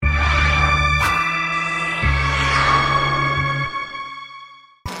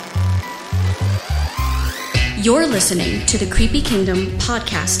You're listening to the Creepy Kingdom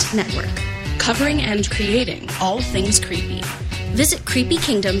Podcast Network, covering and creating all things creepy. Visit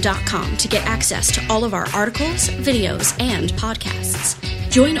creepykingdom.com to get access to all of our articles, videos, and podcasts.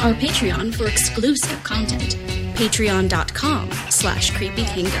 Join our Patreon for exclusive content.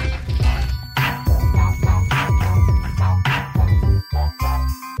 Patreon.com/creepykingdom.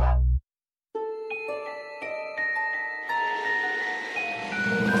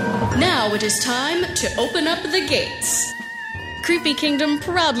 Now it is time to open up the gates. Creepy Kingdom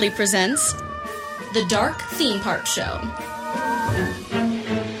proudly presents The Dark Theme Park Show.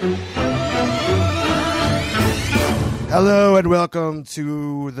 Hello and welcome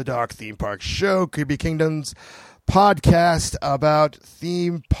to The Dark Theme Park Show, Creepy Kingdom's podcast about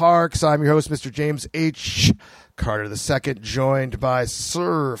theme parks. I'm your host, Mr. James H. Carter II, joined by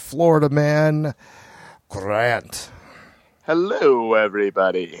Sir Florida Man Grant. Hello,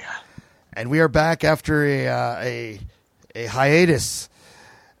 everybody. And we are back after a hiatus,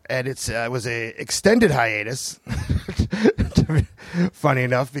 and it was a extended hiatus. Funny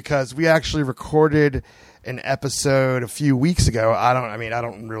enough, because we actually recorded an episode a few weeks ago. I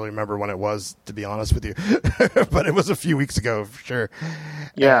don't really remember when it was, to be honest with you, but it was a few weeks ago for sure.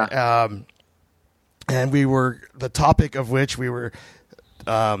 Yeah. And we were the topic of which we were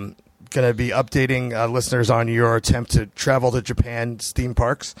going to be updating listeners on your attempt to travel to Japan's theme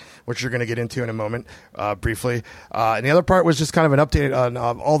parks, which you're going to get into in a moment, briefly. And the other part was just kind of an update on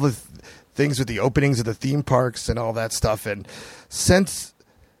all the things with the openings of the theme parks and all that stuff. And since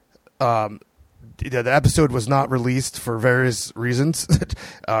the episode was not released for various reasons,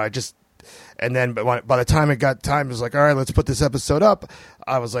 and then by the time it was like, all right, let's put this episode up.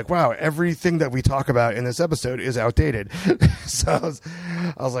 I was like, wow, everything that we talk about in this episode is outdated. So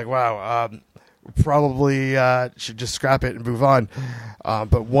I was like, wow, probably should just scrap it and move on.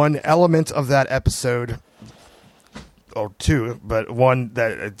 But one element of that episode, or two, but one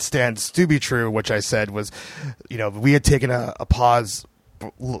that stands to be true, which I said was, we had taken a pause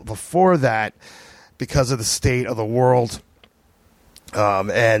before that because of the state of the world,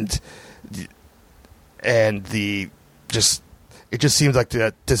 it just seems like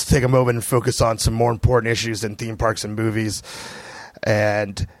to just take a moment and focus on some more important issues than theme parks and movies.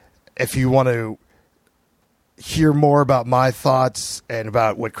 And if you want to hear more about my thoughts and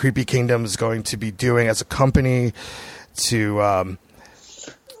about what Creepy Kingdom is going to be doing as a company to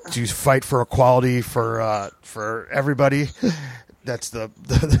fight for equality for everybody, that's the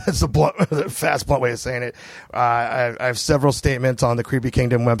fast blunt way of saying it. I have several statements on the Creepy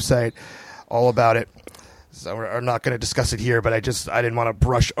Kingdom website all about it. So we're not going to discuss it here, but I didn't want to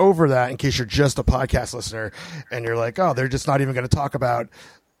brush over that in case you're just a podcast listener and you're like, oh, they're just not even going to talk about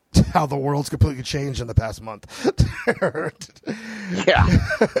how the world's completely changed in the past month. Yeah.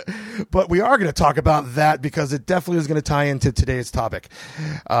 But we are going to talk about that because it definitely is going to tie into today's topic,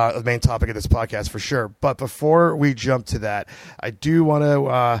 the main topic of this podcast for sure. But before we jump to that, I do want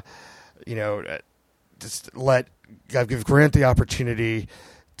to, just give Grant the opportunity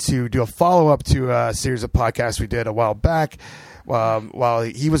to do a follow-up to a series of podcasts we did a while back while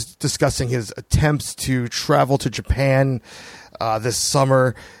he was discussing his attempts to travel to Japan this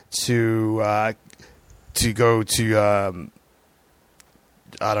summer to go to I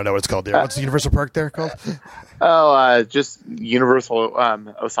don't know what it's called there. What's the Universal Park there called? Just Universal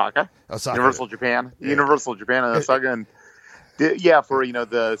Osaka. Universal Japan. Yeah. Universal Japan and Osaka. And for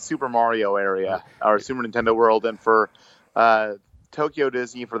the Super Mario area or Super Nintendo World, and for Tokyo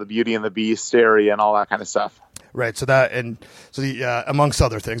Disney for the Beauty and the Beast area and all that kind of stuff. Right. So amongst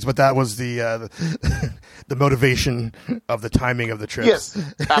other things, but that was the motivation of the timing of the trips. Yes,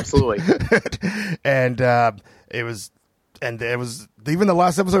 absolutely. And it was even the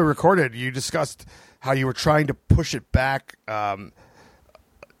last episode we recorded, you discussed how you were trying to push it back a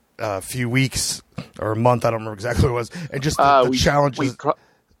few weeks or a month. I don't remember exactly what it was. And just the challenges. We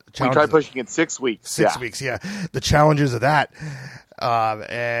tried pushing it 6 weeks. 6 weeks, yeah. The challenges of that,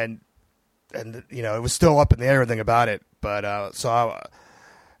 and it was still up in the air, everything about it. But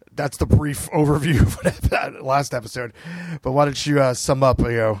that's the brief overview of that last episode. But why don't you sum up,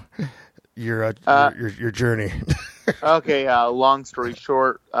 your journey? Okay. Long story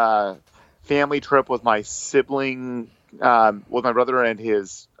short, family trip with my sibling, with my brother and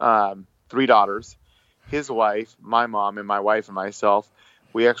his 3 daughters, his wife, my mom, and my wife and myself.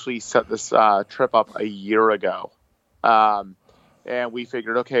 We actually set this trip up a year ago. And we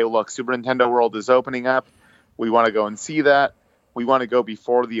figured, okay, look, Super Nintendo World is opening up. We want to go and see that. We want to go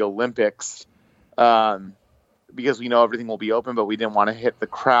before the Olympics because we know everything will be open, but we didn't want to hit the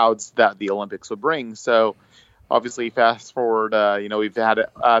crowds that the Olympics would bring. So obviously fast forward, we've had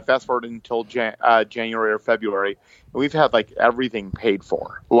fast forward until January or February, and we've had like everything paid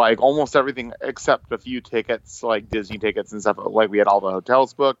for, like almost everything except a few tickets, like Disney tickets and stuff. Like we had all the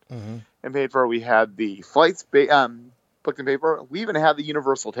hotels booked and paid for. We had the flights booked and paid for. We even had the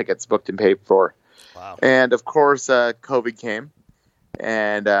Universal tickets booked and paid for. Wow. And of course, COVID came,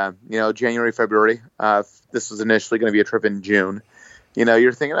 and January, February. This was initially going to be a trip in June.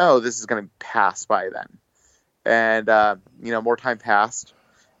 You're thinking, oh, this is going to pass by then. And, more time passed,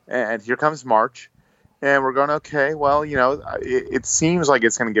 and here comes March, and we're going, okay, well, it seems like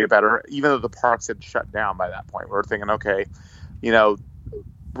it's going to get better, even though the parks had shut down by that point. We're thinking, okay,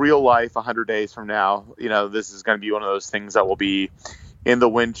 real life 100 days from now, this is going to be one of those things that will be in the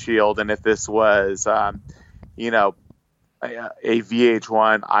windshield. And if this was, a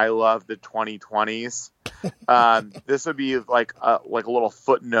VH1, I love the 2020s. This would be like a little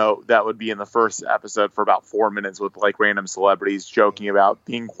footnote that would be in the first episode for about 4 minutes with like random celebrities joking about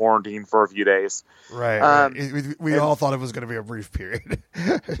being quarantined for a few days. Right. We all thought it was going to be a brief period.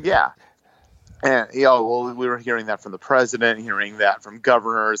 Yeah. And, we were hearing that from the president, hearing that from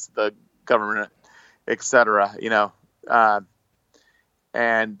governors, the government, et cetera,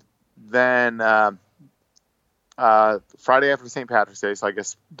 and then, Friday after St. Patrick's Day, so I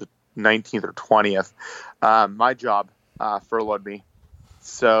guess the 19th or 20th, my job furloughed me.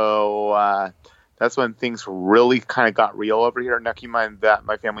 So that's when things really kind of got real over here. Now keep in mind that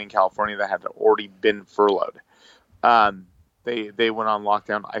my family in California that had already been furloughed. They went on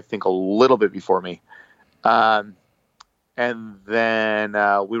lockdown, I think, a little bit before me. And then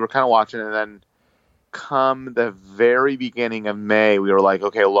we were kind of watching, and then come the very beginning of May, we were like,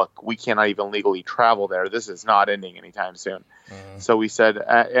 okay, look, we cannot even legally travel there. This is not ending anytime soon. So we said,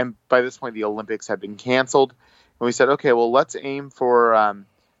 and by this point, the Olympics had been canceled. And we said, okay, well, let's aim for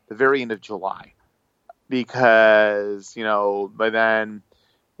the very end of July. Because, by then,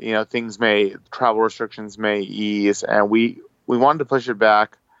 travel restrictions may ease. And we wanted to push it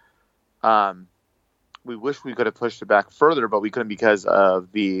back. We wish we could have pushed it back further, but we couldn't because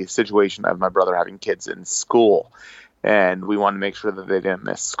of the situation of my brother having kids in school. And we wanted to make sure that they didn't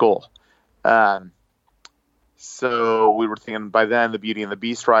miss school. So we were thinking by then the Beauty and the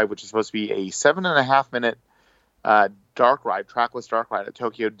Beast ride, which is supposed to be a 7.5 minute trackless dark ride at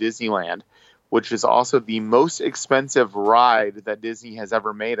Tokyo Disneyland, which is also the most expensive ride that Disney has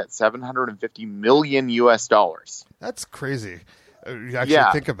ever made at $750 million US. That's crazy. You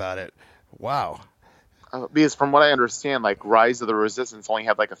actually think about it. Wow. Because from what I understand, like Rise of the Resistance only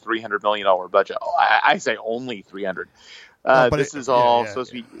had like a $300 million budget. I say only 300. This is all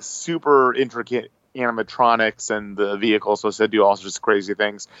supposed to be super intricate animatronics, and the vehicle is supposed to do all sorts of crazy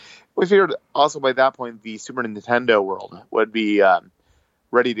things. We figured also by that point the Super Nintendo World would be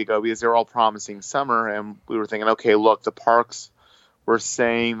ready to go because they were all promising summer, and we were thinking, okay, look, the parks were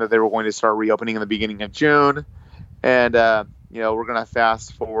saying that they were going to start reopening in the beginning of June, and we're going to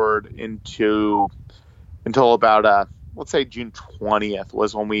fast forward until about let's say June 20th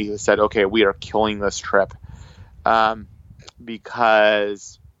was when we said, okay, we are killing this trip,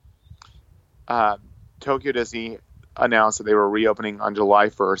 because Tokyo Disney announced that they were reopening on July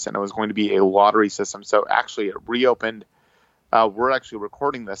 1st, and it was going to be a lottery system. So actually it reopened. We're actually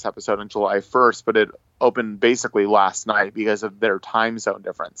recording this episode on July 1st, but it opened basically last night because of their time zone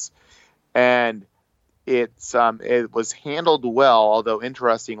difference. And it was handled well, although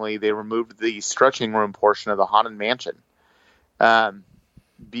interestingly, they removed the stretching room portion of the Haunted Mansion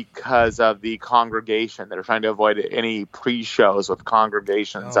because of the congregation. They're trying to avoid any pre-shows with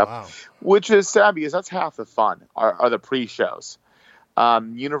congregations, which is sad because that's half the fun are the pre-shows.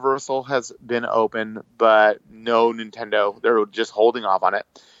 Universal has been open, but no Nintendo. They're just holding off on it.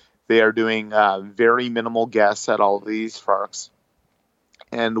 They are doing very minimal guests at all of these parks.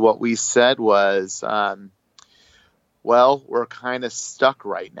 And what we said was, we're kind of stuck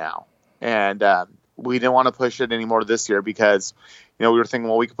right now. And we didn't want to push it anymore this year because, we were thinking,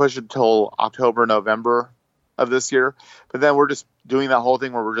 well, we could push it until October, November of this year. But then we're just doing that whole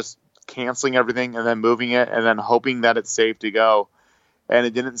thing where we're just canceling everything and then moving it and then hoping that it's safe to go. And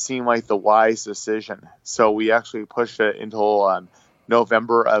it didn't seem like the wise decision. So we actually pushed it until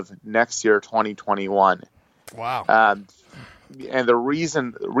November of next year, 2021. Wow. And the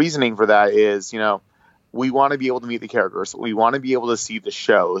reasoning for that is, we want to be able to meet the characters. We want to be able to see the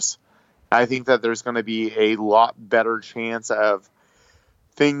shows. I think that there's going to be a lot better chance of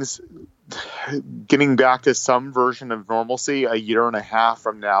things getting back to some version of normalcy a year and a half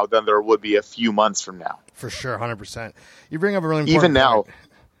from now than there would be a few months from now. For sure, 100%. You bring up a really important even now.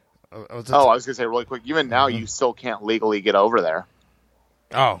 Point. I was going to say really quick. Even now, you still can't legally get over there.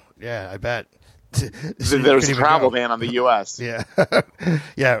 Oh yeah, I bet. There's a travel ban on the U.S. Yeah,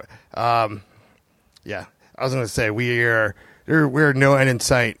 yeah, yeah. I was going to say we're no end in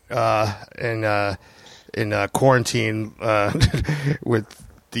sight in quarantine with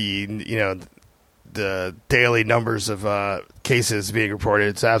the daily numbers of cases being reported.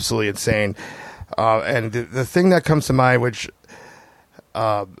 It's absolutely insane. And the thing that comes to mind, which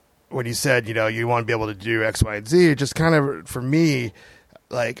when you said you want to be able to do X, Y, and Z, it just kind of for me,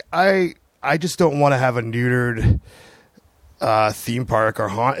 like I just don't want to have a neutered theme park or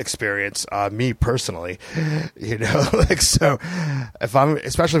haunt experience, me personally, like, so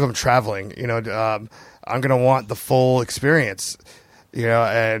especially if I'm traveling, I'm going to want the full experience,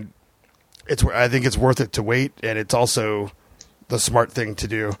 and I think it's worth it to wait. And it's also the smart thing to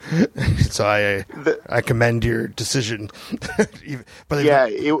do. So I commend your decision. But yeah,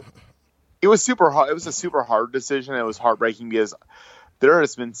 it was super hard. It was a super hard decision. It was heartbreaking because there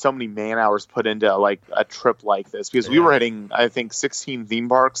has been so many man hours put into like a trip like this, because we were hitting, I think, 16 theme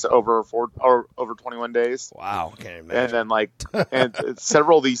parks over 21 days. Wow. Can't imagine. And then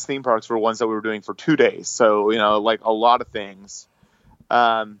several of these theme parks were ones that we were doing for 2 days. So, like a lot of things,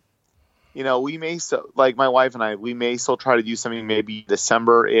 we may still, like my wife and I, we may still try to do something maybe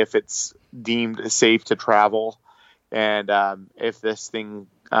December if it's deemed safe to travel. And if this thing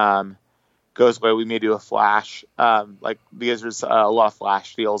goes away, we may do a flash, because there's a lot of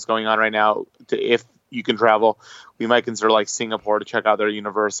flash deals going on right now. If you can travel, we might consider like Singapore to check out their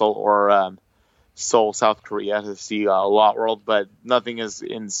Universal, or Seoul, South Korea to see Lot World. But nothing is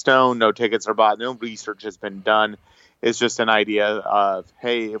in stone. No tickets are bought. No research has been done. It's just an idea of,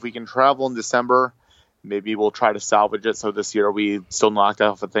 hey, if we can travel in December, maybe we'll try to salvage it. So this year we still knocked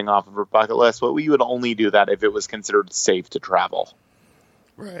off a thing off of our bucket list, but we would only do that if it was considered safe to travel.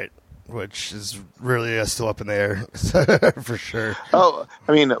 Right. Which is really still up in the air for sure. Oh,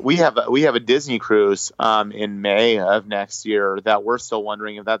 I mean, we have a Disney cruise in May of next year that we're still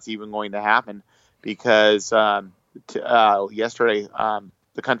wondering if that's even going to happen, because yesterday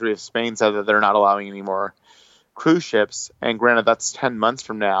the country of Spain said that they're not allowing any more cruise ships. And granted, that's 10 months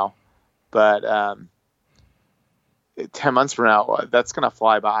from now, but 10 months from now, that's going to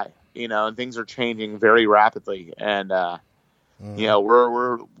fly by, and things are changing very rapidly. And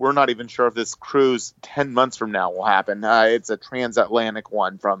we're not even sure if this cruise 10 months from now will happen. It's a transatlantic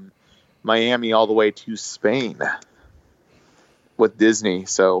one from Miami all the way to Spain with Disney.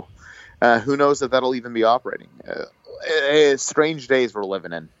 So who knows if that'll even be operating. Strange days we're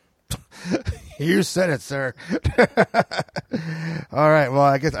living in. You said it, sir. All right. Well,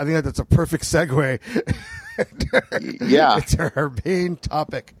 I think that's a perfect segue. Yeah. To our main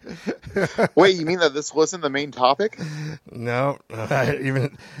topic. Wait, you mean that this wasn't the main topic? No.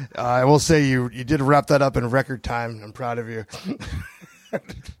 I will say you did wrap that up in record time. I'm proud of you. I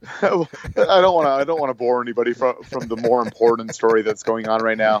don't want to bore anybody from the more important story that's going on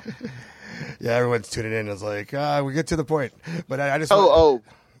right now. Yeah, everyone's tuning in. It's like, we get to the point. But I just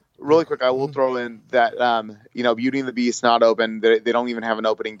really quick, I will throw in that Beauty and the Beast not open. They don't even have an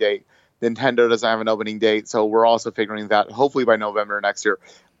opening date. Nintendo doesn't have an opening date, so we're also figuring that hopefully by November next year,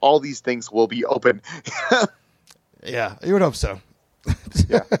 all these things will be open. Yeah, you would hope so.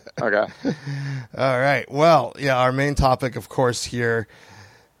 Yeah. Okay. All right. Well, yeah, our main topic, of course, here,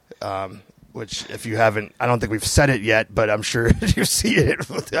 which if you haven't, I don't think we've said it yet, but I'm sure you see it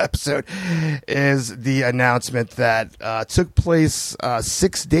with the episode, is the announcement that took place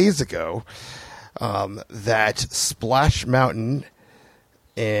 6 days ago, that Splash Mountain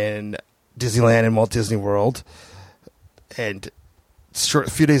in Disneyland and Walt Disney World, and a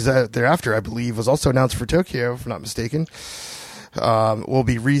few days thereafter, I believe, was also announced for Tokyo, if I'm not mistaken, will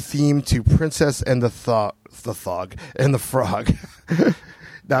be rethemed to Princess and the Frog.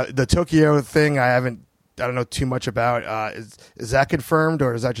 Now, the Tokyo thing, I don't know too much about. Is that confirmed,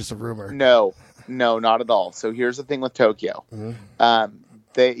 or is that just a rumor? No, not at all. So here's the thing with Tokyo. Mm-hmm.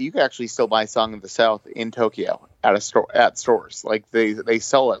 You can actually still buy Song of the South in Tokyo at stores. Like they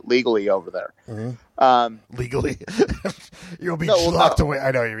sell it legally over there. Mm-hmm. Legally, you'll be locked away.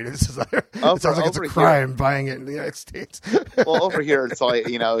 I know what you mean. It sounds like it's a crime buying it in the United States. Well, over here it's like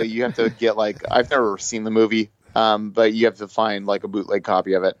you have to get I've never seen the movie, but you have to find a bootleg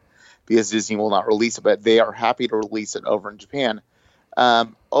copy of it because Disney will not release it. But they are happy to release it over in Japan.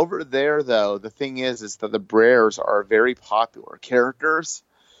 Over there, though, the thing is that the Brers are very popular characters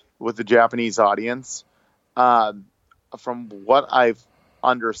with the Japanese audience. From what I've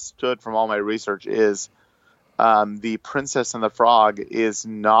understood from all my research is the Princess and the Frog is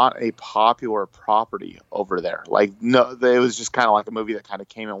not a popular property over there. No, it was just kind of like a movie that kind of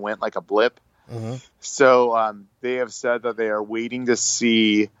came and went like a blip. Mm-hmm. So they have said that they are waiting to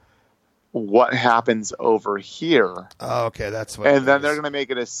see what happens over here. Oh, okay, that's what. And then they're going to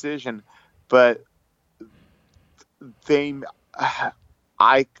make a decision, but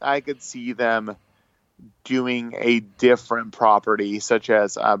I could see them doing a different property, such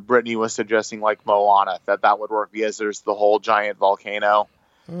as Brittany was suggesting, like Moana, that would work because there's the whole giant volcano.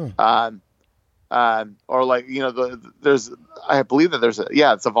 Or like, I believe that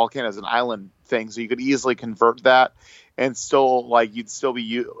it's a volcano, it's an island thing, so you could easily convert that and still, like, you'd still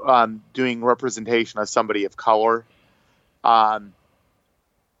be doing representation of somebody of color.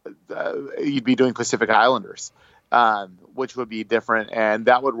 You'd be doing Pacific Islanders, which would be different, and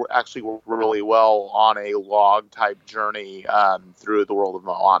that would actually work really well on a log type journey through the world of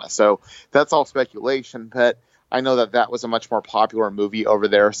Moana. So that's all speculation, but I know that was a much more popular movie over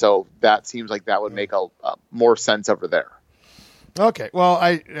there, so that seems like that would make a more sense over there. Okay, well,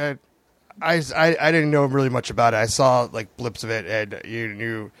 I didn't know really much about it. I saw like blips of it, and you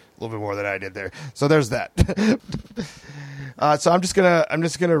knew a little bit more than I did there. So there's that. So I'm just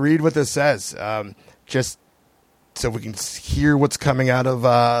gonna read what this says, just so we can hear what's coming out of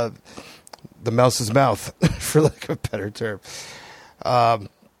the mouse's mouth, for lack of a better term. All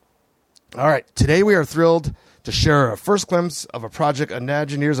right, today we are thrilled to share a first glimpse of a project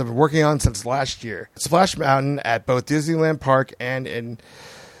Imagineers have been working on since last year. Splash Mountain at both Disneyland Park and in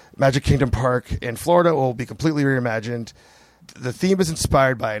Magic Kingdom Park in Florida will be completely reimagined. The theme is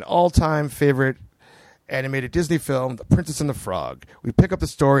inspired by an all-time favorite animated Disney film, The Princess and the Frog. We pick up the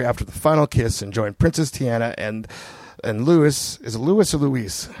story after the final kiss and join Princess Tiana and Louis. Is it Louis or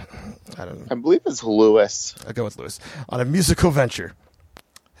Louise? I don't know. I believe it's Louis. I'll go with Louis. On a musical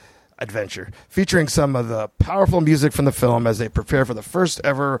adventure featuring some of the powerful music from the film as they prepare for the first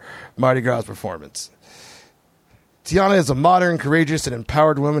ever Mardi Gras performance. Tiana is a modern, courageous, and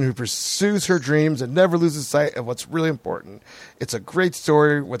empowered woman who pursues her dreams and never loses sight of what's really important. It's a great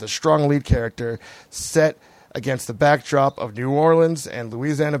story with a strong lead character set against the backdrop of New Orleans and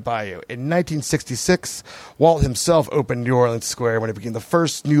Louisiana Bayou. In 1966, Walt himself opened New Orleans Square when it became the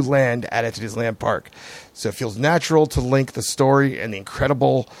first new land added to Disneyland Park. So it feels natural to link the story and the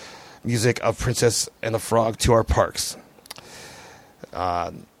incredible music of Princess and the Frog to our parks.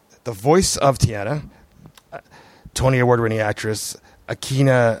 The voice of Tiana, Tony Award-winning actress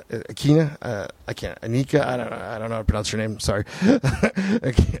Anika, I don't know how to pronounce her name. Sorry.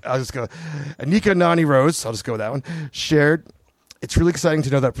 I'll just go. Anika Nani Rose, I'll just go with that one. Shared. It's really exciting to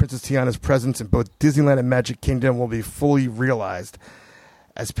know that Princess Tiana's presence in both Disneyland and Magic Kingdom will be fully realized.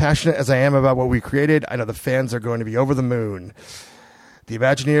 As passionate as I am about what we created, I know the fans are going to be over the moon. The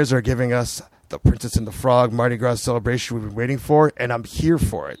Imagineers are giving us the Princess and the Frog Mardi Gras celebration we've been waiting for, and I'm here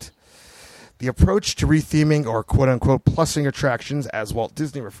for it. The approach to retheming or quote-unquote plussing attractions, as Walt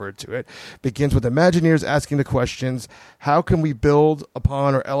Disney referred to it, begins with Imagineers asking the questions, how can we build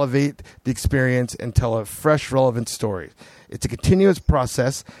upon or elevate the experience and tell a fresh, relevant story? It's a continuous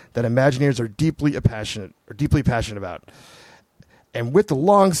process that Imagineers are deeply passionate about. And with the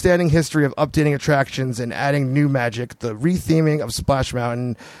long-standing history of updating attractions and adding new magic, the retheming of Splash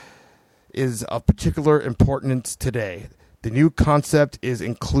Mountain is of particular importance today. The new concept is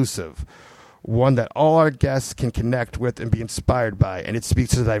inclusive, one that all our guests can connect with and be inspired by, and it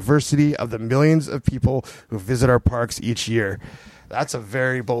speaks to the diversity of the millions of people who visit our parks each year. That's a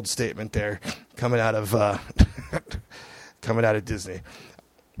very bold statement there, coming out of Disney.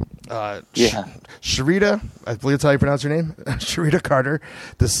 Sharita, I believe that's how you pronounce her name, Sharita Carter,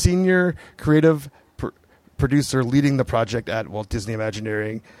 the senior creative producer leading the project at Walt Disney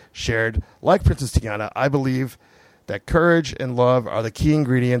Imagineering, shared, like Princess Tiana, I believe that courage and love are the key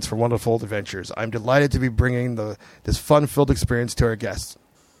ingredients for wonderful adventures. I'm delighted to be bringing this fun-filled experience to our guests.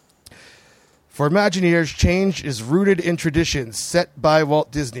 For Imagineers, change is rooted in traditions set by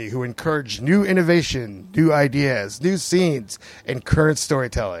Walt Disney, who encourage new innovation, new ideas, new scenes, and current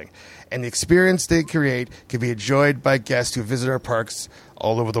storytelling. And the experience they create can be enjoyed by guests who visit our parks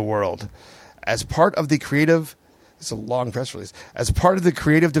all over the world. As part of the creative, it's a long press release, as part of the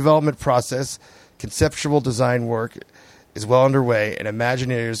creative development process, conceptual design work is well underway, and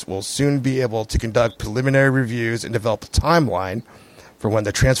Imagineers will soon be able to conduct preliminary reviews and develop a timeline for when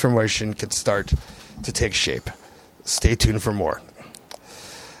the transformation can start to take shape. Stay tuned for more.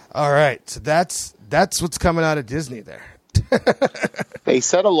 All right, so that's what's coming out of Disney there. They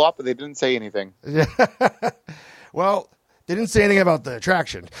said a lot, but they didn't say anything. Well, they didn't say anything about the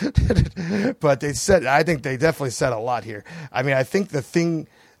attraction, but I think they definitely said a lot here. I mean, I think the thing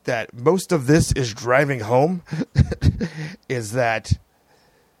that most of this is driving home is that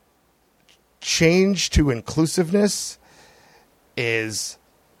change to inclusiveness is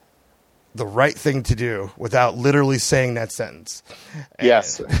the right thing to do without literally saying that sentence.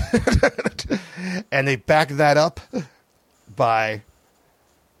 Yes. And they back that up by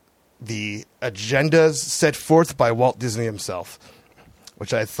the agendas set forth by Walt Disney himself,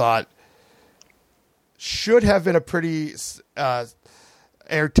 which I thought should have been a pretty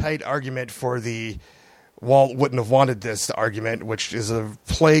airtight argument for the Walt wouldn't have wanted this argument, which is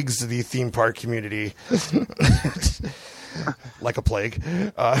plagues the theme park community like a plague,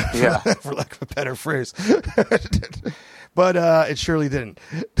 for lack of a better phrase. But it surely didn't.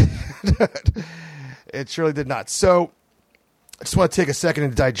 It surely did not. So I just want to take a second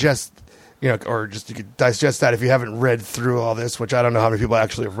and digest, or just you could digest that if you haven't read through all this, which I don't know how many people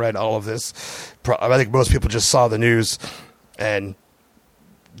actually have read all of this. I think most people just saw the news and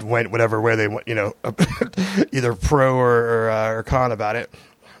went whatever way they went, either pro or con about it.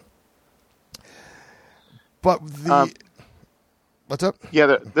 But what's up?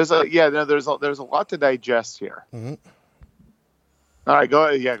 Yeah, there's a lot to digest here. Mm-hmm. All right, go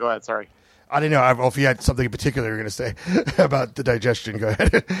ahead. Yeah, go ahead. Sorry. I didn't know if you had something in particular you were going to say about the digestion. Go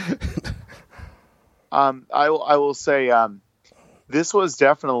ahead. I will say this was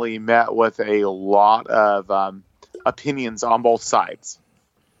definitely met with a lot of opinions on both sides.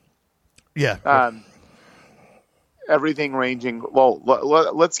 Yeah. Everything ranging. Well,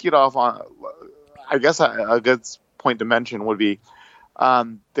 let's get off on. I guess a good point to mention would be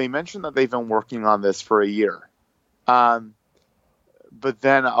they mentioned that they've been working on this for a year. But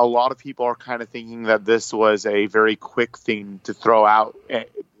then a lot of people are kind of thinking that this was a very quick thing to throw out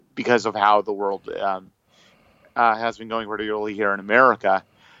because of how the world has been going, particularly here in America.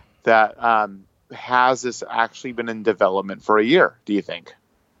 That has this actually been in development for a year, do you think?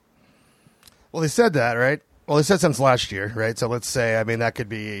 Well, they said that, right? Well, they said since last year, right? So let's say, that could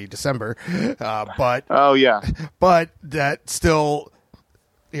be December. But oh, yeah. But that still,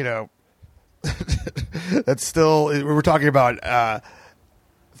 that's still, we're talking about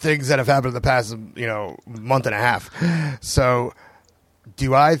things that have happened in the past, month and a half. So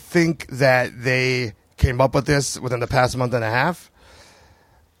do I think that they came up with this within the past month and a half?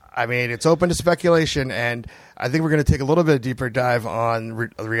 It's open to speculation, and I think we're going to take a little bit deeper dive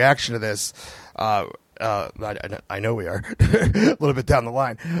on the reaction to this. I know we are a little bit down the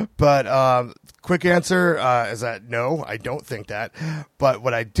line, but quick answer is that no, I don't think that. But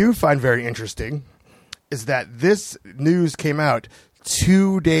what I do find very interesting is that this news came out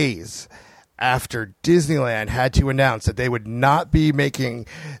 2 days after Disneyland had to announce that they would not be making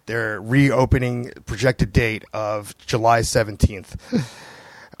their reopening projected date of July 17th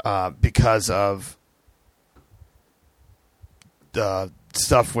because of the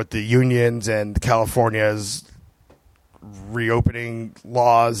stuff with the unions and California's reopening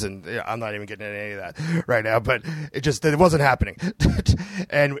laws, and I'm not even getting into any of that right now, but it wasn't happening.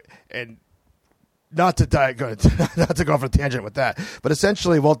 and not to go off a tangent with that, but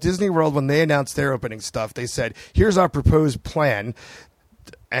essentially Walt Disney World, when they announced their opening stuff, they said, here's our proposed plan,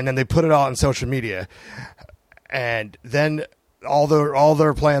 and then they put it all on social media, and then all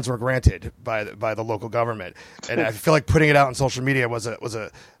their plans were granted by the local government, and I feel like putting it out on social media was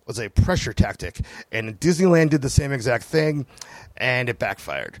a pressure tactic, and Disneyland did the same exact thing, and it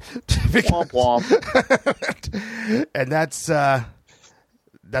backfired. Womp womp. And that's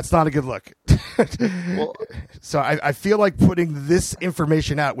not a good look. Well, so I feel like putting this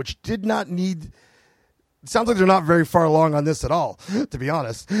information out, which did not need. It sounds like they're not very far along on this at all, to be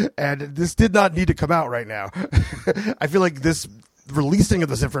honest. And this did not need to come out right now. I feel like this releasing of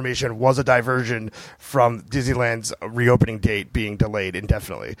this information was a diversion from Disneyland's reopening date being delayed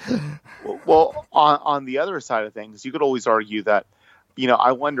indefinitely. Well, on the other side of things, you could always argue that,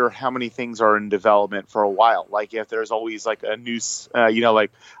 I wonder how many things are in development for a while. Like if there's always like a new,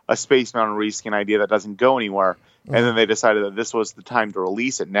 like a Space Mountain reskin idea that doesn't go anywhere. And then they decided that this was the time to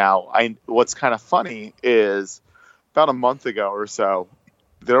release it. Now, what's kind of funny is about a month ago or so,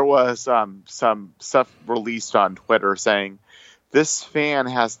 there was some stuff released on Twitter saying this fan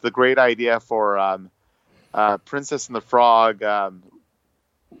has the great idea for Princess and the Frog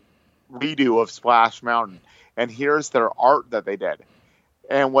redo of Splash Mountain. And here's their art that they did.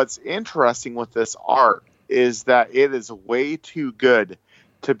 And what's interesting with this art is that it is way too good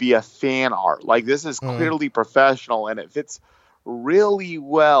to be a fan art. Like, this is clearly professional, and it fits really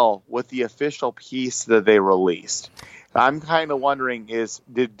well with the official piece that they released. I'm kind of wondering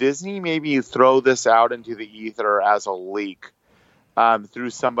did Disney maybe throw this out into the ether as a leak through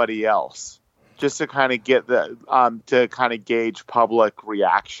somebody else just to kind of get to kind of gauge public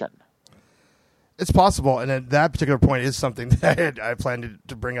reaction? It's possible, and that particular point is something that I planned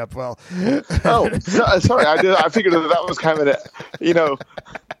to bring up. Well, oh, sorry, I figured that was kind of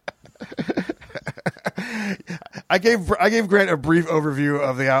I gave Grant a brief overview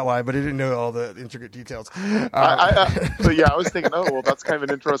of the outline, but he didn't know all the intricate details. But yeah, I was thinking, oh, well, that's kind of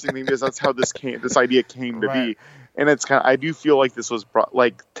an interesting thing because that's how this idea came to be, and it's kind of, I do feel like this was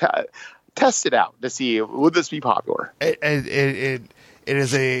tested out to see, would this be popular? It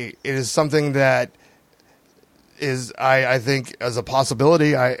is something that is, I think, as a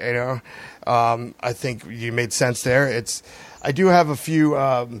possibility. I think you made sense there. I do have a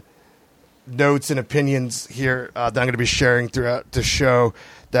few notes and opinions here that I'm going to be sharing throughout the show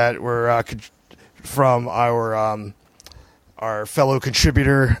that were from our fellow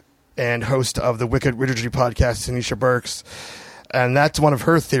contributor and host of the Wicked Wizardry podcast, Tanisha Burks. And that's one of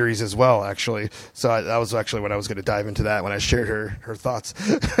her theories as well, actually. So that was actually when I was going to dive into that when I shared her thoughts.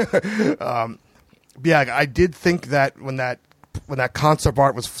 Yeah, I did think that when that concept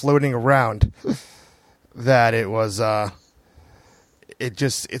art was floating around, that it was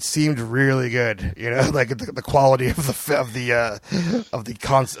it seemed really good, like the quality of the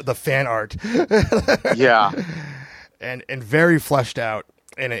fan art. Yeah, and very fleshed out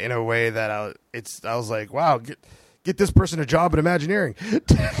in a way that I was like, wow. Get this person a job in Imagineering.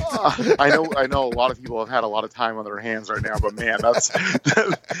 I know a lot of people have had a lot of time on their hands right now, but man, that's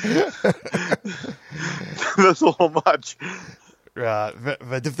a little much.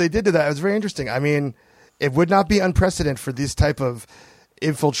 But if they did do that, it was very interesting. I mean, it would not be unprecedented for this type of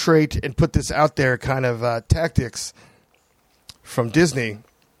infiltrate and put this out there kind of tactics from Disney.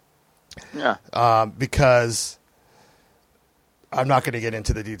 Yeah. Because I'm not going to get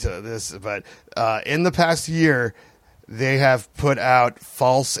into the detail of this, but in the past year, they have put out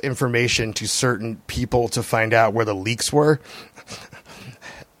false information to certain people to find out where the leaks were,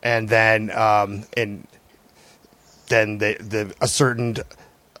 and then a certain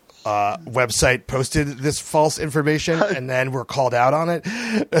website posted this false information, and then we're called out on it.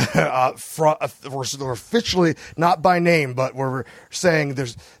 We're officially, not by name, but we're saying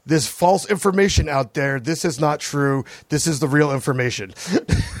there's this false information out there. This is not true. This is the real information.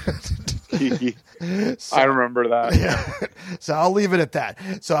 I remember that. Yeah. So I'll leave it at that.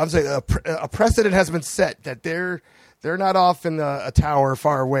 So I'm saying a precedent has been set that they're not off in a tower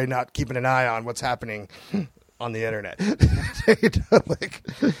far away, not keeping an eye on what's happening on the internet.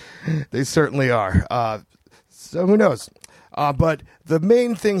 They certainly are. So who knows? But the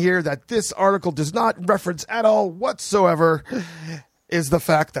main thing here that this article does not reference at all whatsoever is the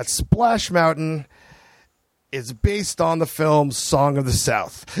fact that Splash Mountain is based on the film Song of the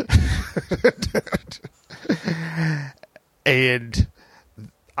South. And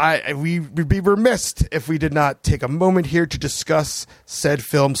we'd be remiss if we did not take a moment here to discuss said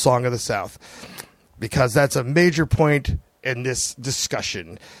film Song of the South, because that's a major point in this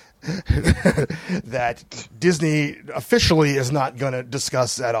discussion that Disney officially is not going to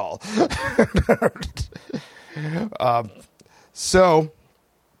discuss at all. So,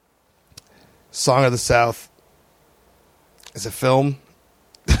 Song of the South is a film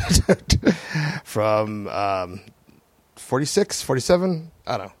from 46, 47?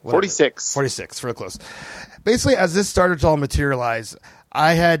 I don't know. Whatever. 46. 46, real close. Basically, as this started to all materialize,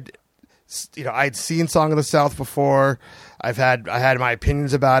 I'd seen Song of the South before. I had my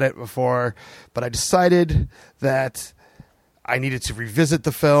opinions about it before, but I decided that I needed to revisit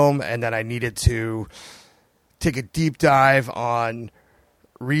the film, and that I needed to take a deep dive on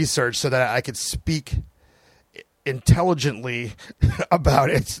research so that I could speak intelligently about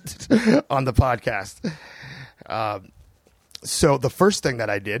it on the podcast. So the first thing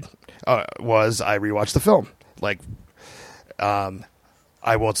that I did was I rewatched the film.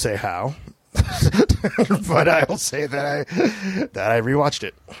 I won't say how, but I will say that I rewatched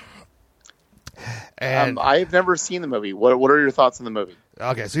it. And I've never seen the movie. What are your thoughts on the movie?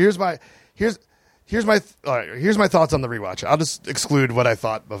 Okay, so here's my thoughts on the rewatch. I'll just exclude what I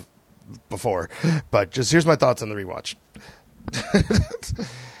thought before, but just here's my thoughts on the rewatch.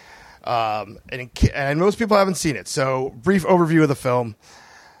 And most people haven't seen it, so brief overview of the film.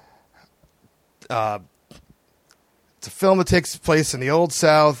 It's a film that takes place in the Old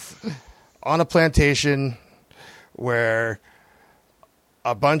South on a plantation where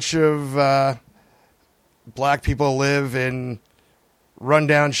a bunch of black people live in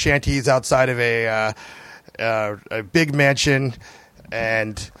rundown shanties outside of a big mansion,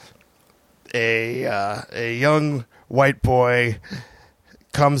 and a young white boy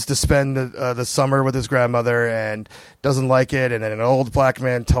comes to spend the summer with his grandmother and doesn't like it, and then an old black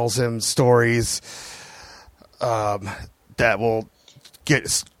man tells him stories that will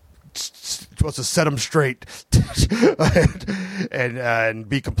supposed to set him straight and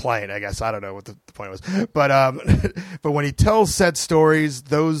be compliant, I guess. I don't know what the point was, but when he tells said stories,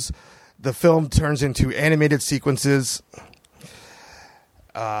 those the film turns into animated sequences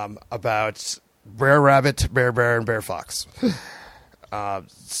about Brer Rabbit, Bear Bear, and Bear Fox.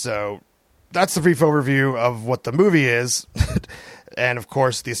 So that's the brief overview of what the movie is. And, of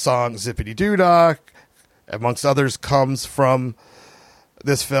course, the song Zippity Doo Dah, amongst others, comes from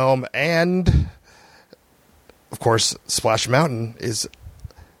this film. And, of course, Splash Mountain is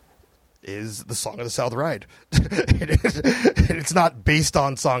the Song of the South ride. It's not based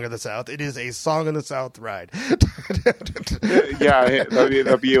on Song of the South. It is a Song of the South ride. Yeah,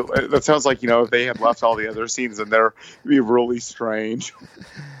 that sounds like, if they had left all the other scenes in there, it'd be really strange.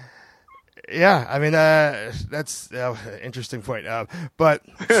 Yeah, I mean, that's an interesting point. But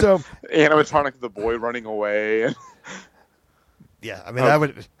so animatronic, the boy running away. Yeah, I mean,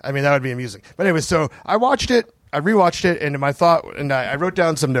 that would be amusing. But anyway, so I rewatched it, and my thought, and I wrote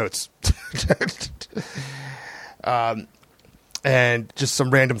down some notes, and just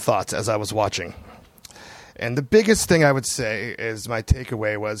some random thoughts as I was watching. And the biggest thing I would say is my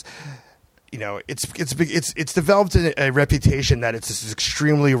takeaway was, it's developed a reputation that it's this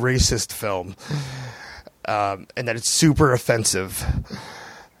extremely racist film, and that it's super offensive.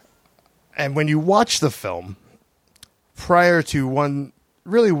 And when you watch the film, prior to one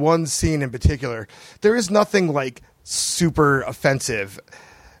scene in particular, there is nothing like super offensive,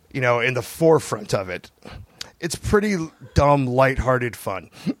 in the forefront of it. It's pretty dumb, lighthearted fun.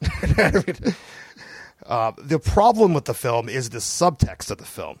 The problem with the film is the subtext of the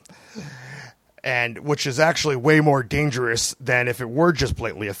film, and which is actually way more dangerous than if it were just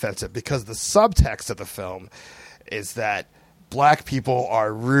blatantly offensive, because the subtext of the film is that black people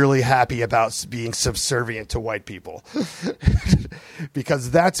are really happy about being subservient to white people.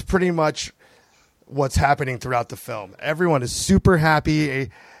 Because that's pretty much what's happening throughout the film. Everyone is super happy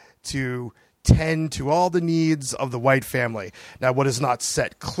to tend to all the needs of the white family. Now, what is not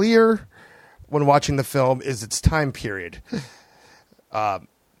set clear when watching the film is its time period.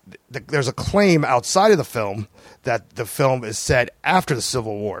 There's a claim outside of the film that the film is set after the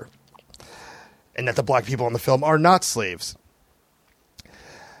Civil War, and that the black people in the film are not slaves.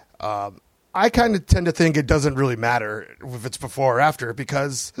 I kind of tend to think it doesn't really matter if it's before or after,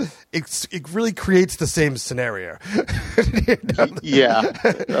 because it really creates the same scenario. Yeah,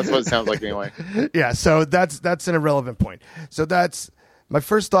 that's what it sounds like anyway. Yeah, so that's an irrelevant point. So that's my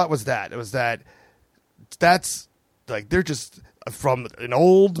first thought was that. It was that's like they're just from an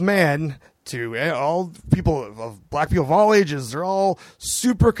old man to all people of black people of all ages. They're all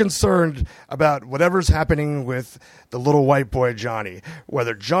super concerned about whatever's happening with the little white boy Johnny.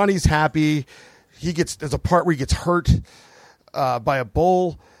 Whether Johnny's happy, there's a part where he gets hurt by a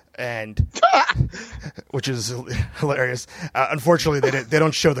bull, and which is hilarious. Unfortunately, they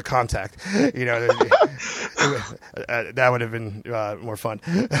don't show the contact. That would have been more fun.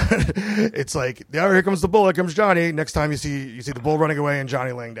 It's like, here comes the bull, here comes Johnny. Next time you see the bull running away and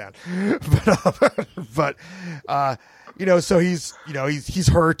Johnny laying down. But so he's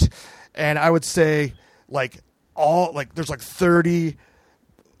hurt, and I would say there's 30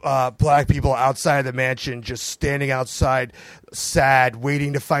 black people outside the mansion, just standing outside, sad,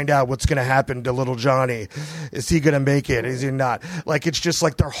 waiting to find out what's going to happen to little Johnny. Is he going to make it? Is he not? Like, it's just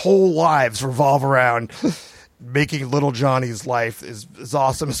like their whole lives revolve around making little Johnny's life as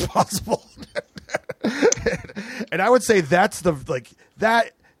awesome as possible. And I would say that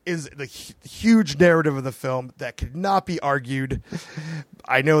is the huge narrative of the film that could not be argued.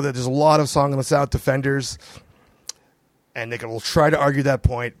 I know that there's a lot of Song of the South defenders, and they will try to argue that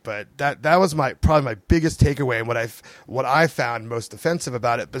point, but that was probably my biggest takeaway, and what I found most offensive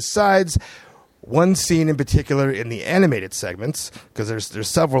about it, besides one scene in particular in the animated segments, because there's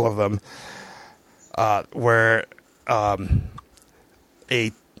several of them, where a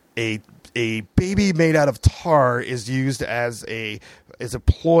baby made out of tar is used as a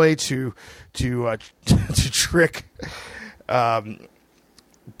ploy to trick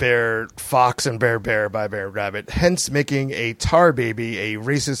Bear Fox and Bear Bear by Bear Rabbit, hence making a tar baby a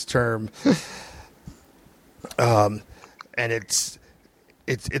racist term. And it's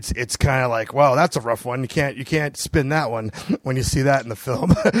kind of like, wow, that's a rough one. You can't spin that one when you see that in the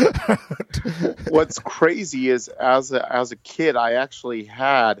film. What's crazy is as a kid, I actually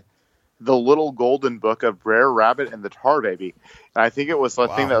had the little golden book of Brer Rabbit and the Tar Baby. And I think it was a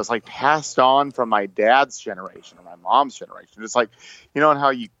thing that was passed on from my dad's generation or my mom's generation. It's like, and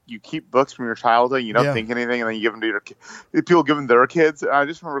how you keep books from your childhood, you don't think anything, and then you give them to people give them their kids. And I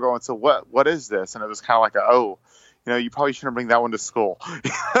just remember going, so what is this? And it was kind of like, you probably shouldn't bring that one to school.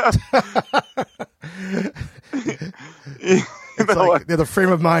 It's like they had the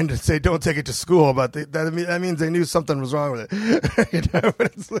frame of mind to say don't take it to school, but that means they knew something was wrong with it. You know,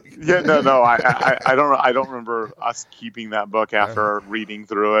 but it's like, no. I don't remember us keeping that book after reading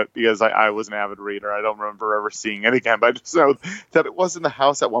through it because I was an avid reader. I don't remember ever seeing it again, but I just know that it was in the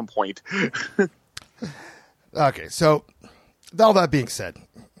house at one point. Okay, so all that being said,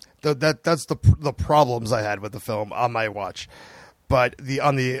 that's the problems I had with the film on my watch. But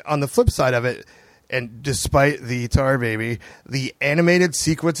on the flip side of it, and despite the Tar Baby, the animated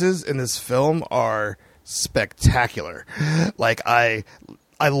sequences in this film are spectacular. Like I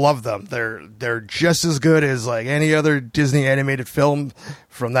love them. They're just as good as like any other Disney animated film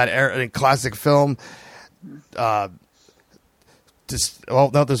from that era, classic film.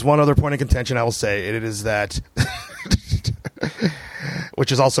 There's one other point of contention I will say. It is that,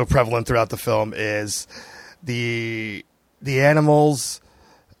 which is also prevalent throughout the film, is the animals,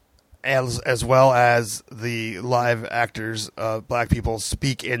 as well as the live actors, black people,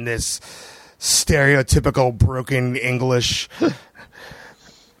 speak in this stereotypical broken English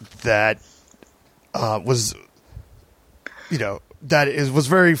that was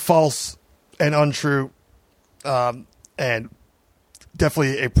very false and untrue, and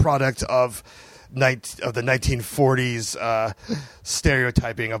definitely a product of the 1940s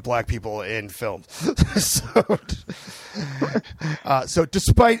stereotyping of black people in films. So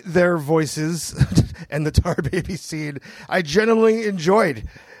despite their voices and the Tar Baby scene, I genuinely enjoyed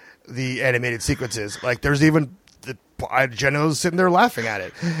the animated sequences. Like there's even I genuinely was sitting there laughing at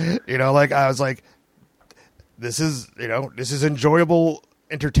it. You know, like I was like, this is enjoyable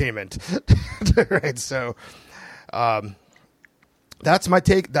entertainment. Right. So that's my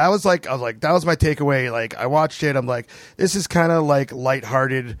take. That was my takeaway. Like I watched it. I'm like, this is kind of like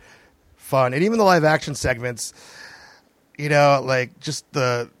lighthearted fun. And even the live action segments, you know, like just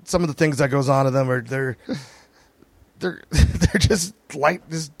some of the things that goes on in them are they're just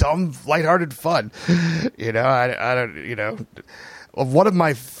dumb, lighthearted fun. You know, I don't, you know, one of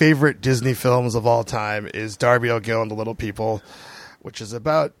my favorite Disney films of all time is Darby O'Gill and the Little People, which is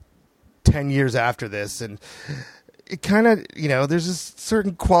about 10 years after this. And it kind of, you know, there's a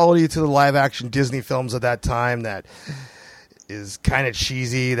certain quality to the live action Disney films of that time that is kind of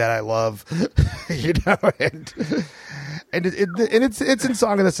cheesy that I love, you know, and it's in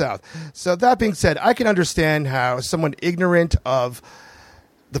Song of the South. So that being said, I can understand how someone ignorant of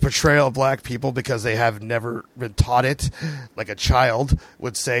the portrayal of black people because they have never been taught it, like a child,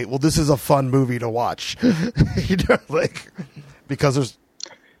 would say, well, this is a fun movie to watch, you know, like, because there's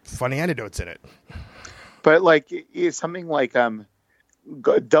funny anecdotes in it. But like, is something like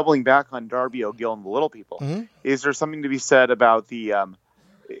doubling back on Darby O'Gill and the Little People? Mm-hmm. Is there something to be said about the a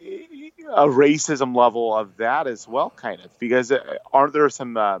racism level of that as well? Kind of, because aren't there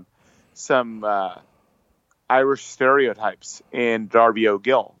some Irish stereotypes in Darby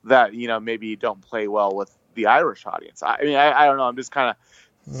O'Gill that, you know, maybe don't play well with the Irish audience? I mean, I don't know. I'm just kind of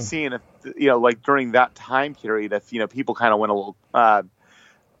seeing if, you know, like during that time period, if, you know, people kind of went a little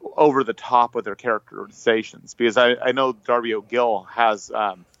over the top with their characterizations, because I know Darby O'Gill has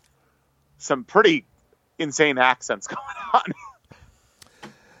some pretty insane accents going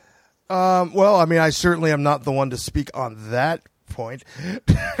on. Well, I mean, I certainly am not the one to speak on that point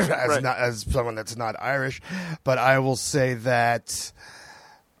as someone that's not Irish, but I will say that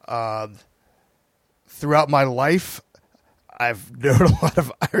throughout my life, I've known a lot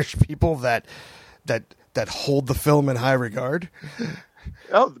of Irish people that hold the film in high regard.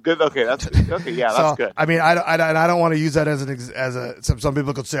 Oh, good. Okay, that's okay. Yeah, that's good. I mean, I don't want to use that as some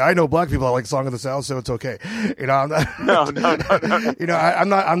people could say I know black people that like Song of the South, so it's okay. You know, I'm not. No. You know,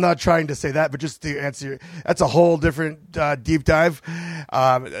 I'm not trying to say that, but just to answer, that's a whole different deep dive.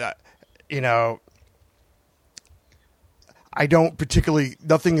 You know, I don't particularly.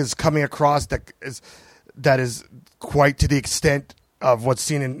 Nothing is coming across that is quite to the extent of what's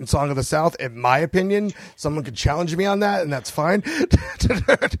seen in Song of the South, in my opinion. Someone could challenge me on that, and that's fine.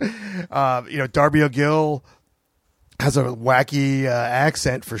 You know, Darby O'Gill has a wacky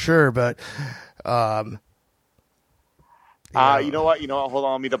accent for sure, but you know what? Hold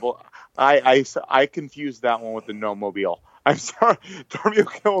on, let me double. I confused that one with the No Mobile. I'm sorry, Darby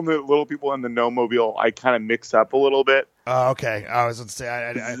O'Gill and the Little People and the No Mobile. I kind of mix up a little bit. Okay, I was going to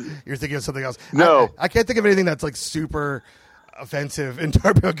say you're thinking of something else. No, I can't think of anything that's like super offensive in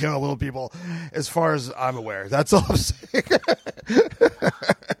Darby O'Gill and Little People, as far as I'm aware. That's all I'm saying.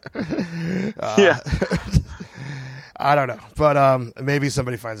 Yeah. I don't know, but maybe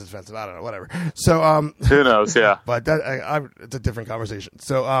somebody finds it offensive. I don't know, whatever. So who knows? Yeah, but it's a different conversation.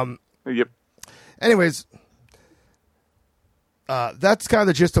 So yep. Anyways, that's kind of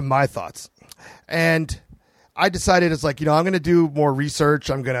the gist of my thoughts, and I decided it's like, I'm going to do more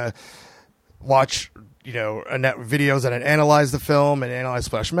research. I'm going to watch, videos that analyze the film and analyze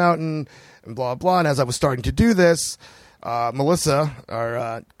Splash Mountain and blah, blah. And as I was starting to do this, Melissa,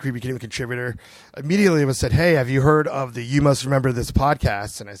 our Creepy Kingdom contributor, immediately said, "Hey, have you heard of the You Must Remember This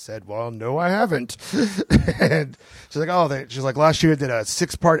podcast?" And I said, "Well, no, I haven't." And she's like, she's like, "Last year I did a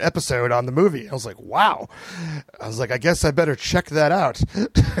 6-part episode on the movie." I was like, "Wow." I was like, "I guess I better check that out."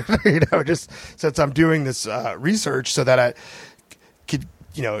 Just since I'm doing this research so that I could,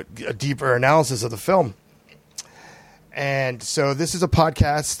 a deeper analysis of the film. And so this is a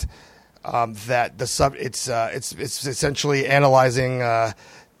podcast that it's essentially analyzing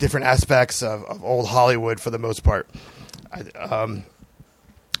different aspects of old Hollywood for the most part.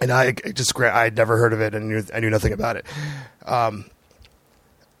 And I'd never heard of it, and I knew nothing about it.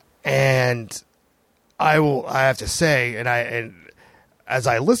 And I have to say, and as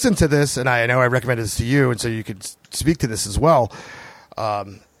I listened to this, and I know I recommended this to you, and so you could speak to this as well.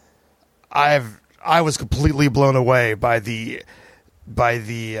 I was completely blown away by the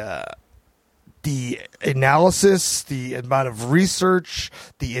analysis, the amount of research,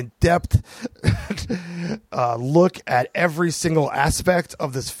 the in-depth look at every single aspect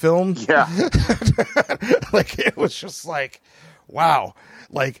of this film. Yeah. Like, it was just like, wow.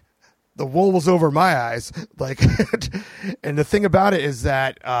 Like, the wool was over my eyes. Like, and the thing about it is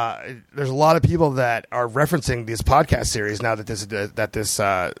that there's a lot of people that are referencing this podcast series now that this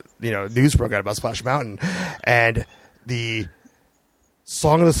news broke out about Splash Mountain, and the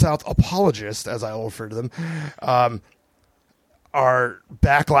Song of the South apologists, as I will refer to them, are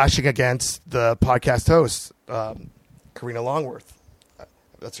backlashing against the podcast host, Karina Longworth.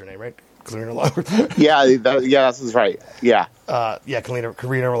 That's her name, right? Karina Longworth. That's right. Yeah.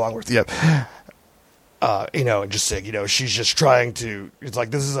 Karina Longworth. Yep. And just saying, she's just trying to. It's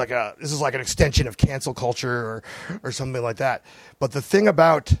like this is like an extension of cancel culture or something like that. But the thing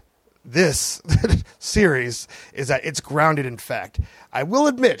about this series is that it's grounded in fact. I will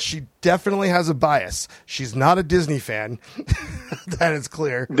admit she definitely has a bias. She's not a Disney fan. That is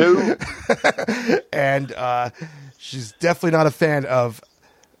clear. No. And she's definitely not a fan of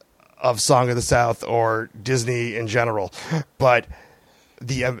Song of the South or Disney in general. But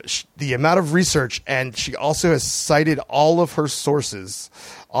the amount of research, and she also has cited all of her sources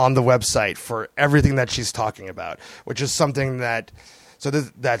on the website for everything that she's talking about, which is something that's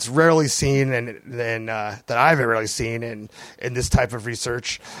rarely seen, and that I've rarely seen in this type of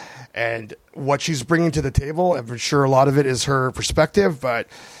research. And what she's bringing to the table, I'm sure a lot of it is her perspective, but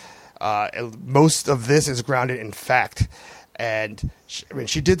most of this is grounded in fact. And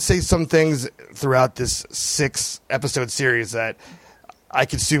she did say some things throughout this 6-episode series that I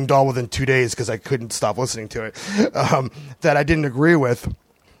consumed all within 2 days because I couldn't stop listening to it, that I didn't agree with.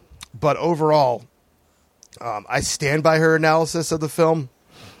 But overall, I stand by her analysis of the film,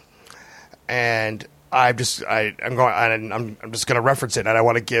 and I'm just going to reference it, and I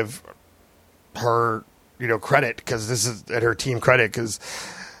want to give her, credit, because this is at her team credit, because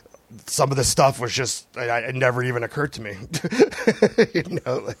some of the stuff was just it never even occurred to me.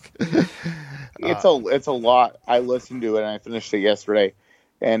 It's a lot. I listened to it and I finished it yesterday,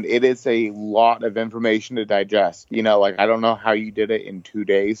 and it is a lot of information to digest. I don't know how you did it in 2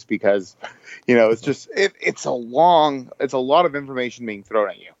 days, because, it's just, it's a lot of information being thrown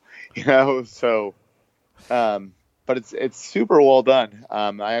at you, so, but it's super well done.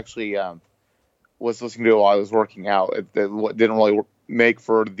 I actually, was listening to it while I was working out. It didn't really make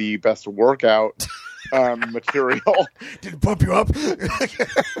for the best workout, material. Didn't pump you up.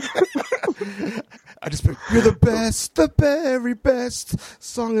 I just put, "You're the best, the very best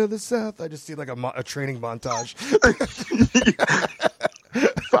Song of the South." I just see like a training montage.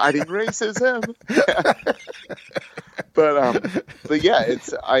 Fighting racism. But yeah,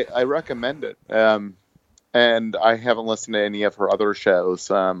 I recommend it. And I haven't listened to any of her other shows.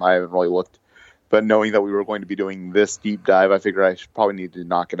 I haven't really looked, but knowing that we were going to be doing this deep dive, I figured I should probably need to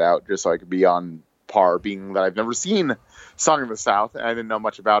knock it out just so I could be on par, being that I've never seen Song of the South and I didn't know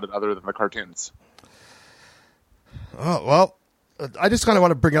much about it other than the cartoons. Oh, well, I just kind of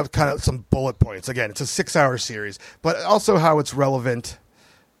want to bring up kind of some bullet points. Again, it's a 6-hour series, but also how it's relevant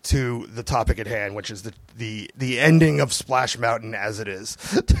to the topic at hand, which is the ending of Splash Mountain as it is.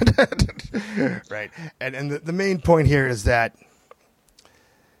 Right. And the main point here is that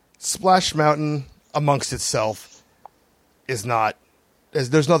Splash Mountain amongst itself is not,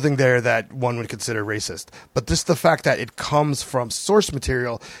 there's nothing there that one would consider racist, but just the fact that it comes from source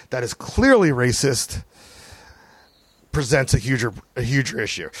material that is clearly racist presents a huger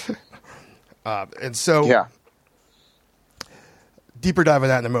issue. And so, yeah, deeper dive on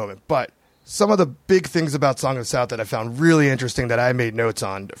that in a moment. But some of the big things about Song of the South that I found really interesting that I made notes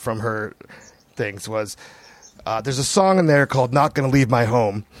on from her things was there's a song in there called Not Gonna Leave My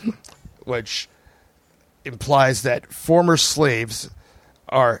Home, which implies that former slaves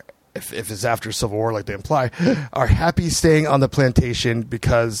are, if it's after Civil War like they imply, are happy staying on the plantation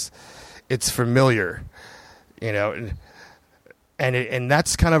because it's familiar, you know, and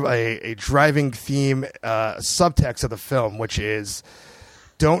that's kind of a driving theme, subtext of the film, which is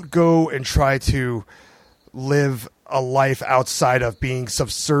don't go and try to live a life outside of being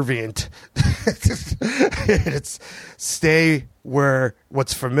subservient. It's stay where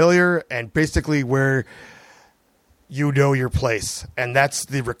what's familiar and basically where you know your place. And that's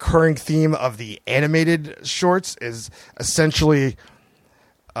the recurring theme of the animated shorts is essentially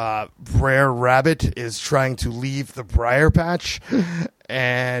Brer Rabbit is trying to leave the Briar Patch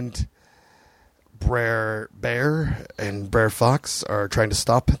and Brer Bear and Brer Fox are trying to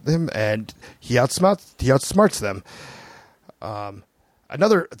stop them, and he outsmarts them.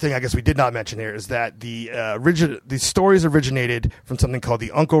 Another thing I guess we did not mention here is that the stories originated from something called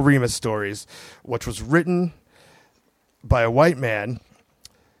the Uncle Remus stories, which was written by a white man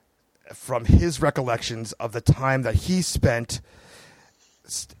from his recollections of the time that he spent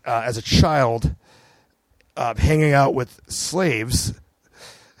as a child hanging out with slaves,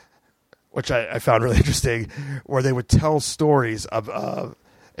 which I found really interesting, where they would tell stories of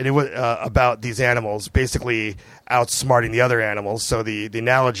and it was about these animals basically outsmarting the other animals. So the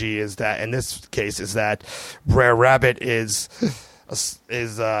analogy is that in this case is that Brer Rabbit is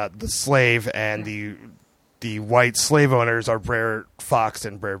the slave, and the white slave owners are Brer Fox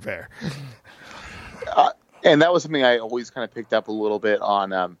and Brer Bear. And that was something I always kind of picked up a little bit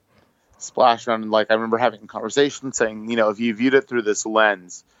on Splash Around. Like I remember having a conversation saying, you know, if you viewed it through this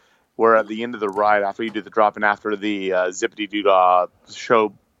lens, where at the end of the ride, after you do the drop and after the zippity-doo-dah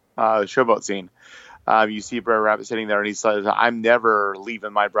showboat scene, you see Brer Rabbit sitting there and he says, "I'm never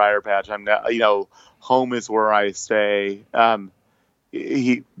leaving my briar patch. Home is where I stay."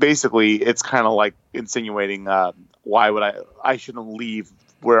 He basically, it's kind of like insinuating, why would I shouldn't leave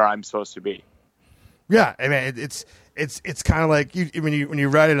where I'm supposed to be. Yeah, I mean it's kind of like when you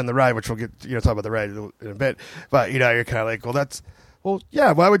ride it on the ride, which we'll get talk about the ride in a bit, but you're kind of like, well,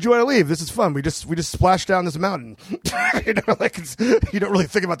 yeah. Why would you want to leave? This is fun. We just splashed down this mountain. You don't really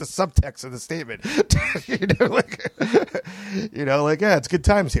think about the subtext of the statement. Yeah, it's good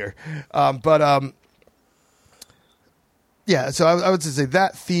times here. Yeah. So I would say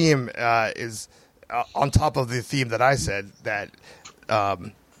that theme is on top of the theme that I said that.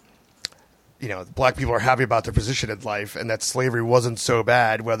 Black people are happy about their position in life, and that slavery wasn't so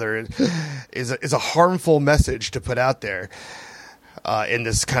bad. Whether it is a harmful message to put out there in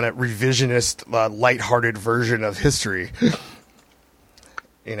this kind of revisionist, lighthearted version of history.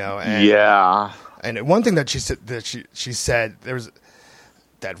 Yeah. And one thing that she said there was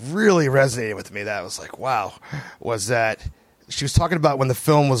that really resonated with me. That was like, wow, was that. She was talking about when the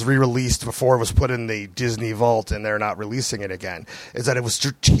film was re-released before it was put in the Disney vault and they're not releasing it again, is that it was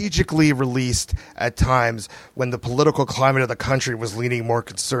strategically released at times when the political climate of the country was leaning more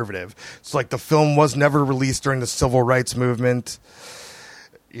conservative. So like the film was never released during the civil rights movement.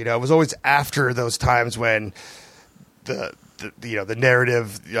 It was always after those times when the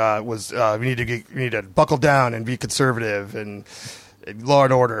narrative was we need to buckle down and be conservative and Law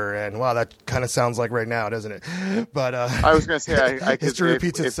and Order, and wow, that kind of sounds like right now, doesn't it? But I was going to say, history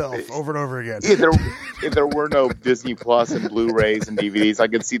repeats itself over and over again. If there were no Disney Plus and Blu-rays and DVDs, I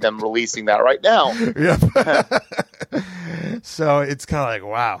could see them releasing that right now. Yeah. So it's kind of like,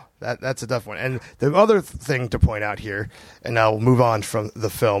 wow, that's a tough one. And the other thing to point out here, and I'll move on from the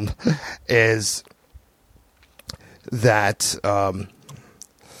film, is that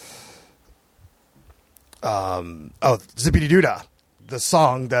Zippity-Doo-Dah. The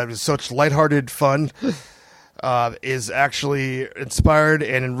song that is such lighthearted fun is actually inspired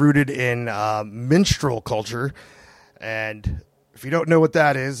and rooted in minstrel culture. And if you don't know what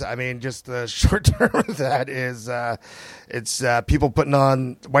that is, I mean, just the short term of that is it's white people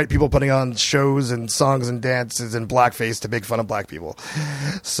putting on shows and songs and dances and blackface to make fun of black people.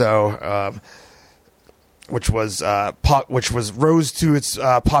 So, which was rose to its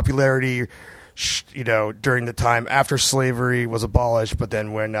popularity during the time after slavery was abolished, but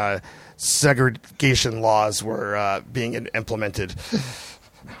then when segregation laws were being implemented.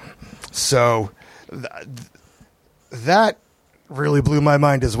 So that really blew my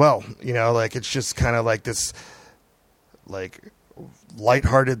mind as well. It's just kind of like this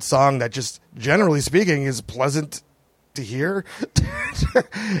lighthearted song that just generally speaking is pleasant to hear.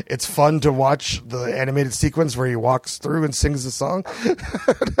 It's fun to watch the animated sequence where he walks through and sings the song.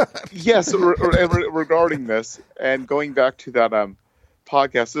 Yes, regarding this, and going back to that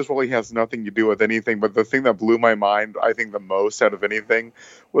podcast, this really has nothing to do with anything, but the thing that blew my mind, I think the most out of anything,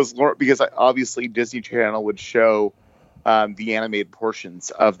 was because obviously Disney Channel would show the animated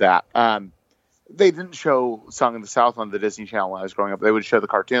portions of that. They didn't show Song of the South on the Disney Channel when I was growing up. They would show the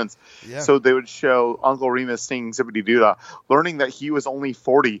cartoons. Yeah. So they would show Uncle Remus singing Zippity Doo-Dah. Learning that he was only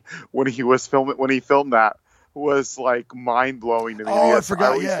 40 when he filmed that was like mind blowing to me. Oh, I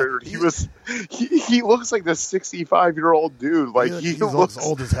forgot. Yeah, he looks like this 65-year-old dude. Like he looks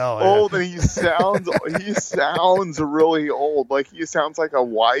old as hell. Old, and he sounds really old. Like he sounds like a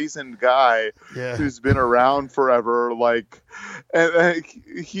wizened guy who's been around forever. Like, and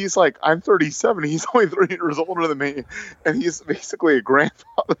he's like, I'm 37. He's only 3 years older than me, and he's basically a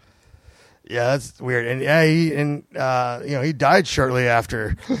grandfather. Yeah, that's weird. And he died shortly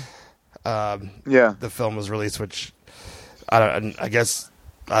after. The film was released, which I don't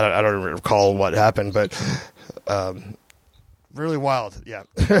recall what happened, but really wild. Yeah.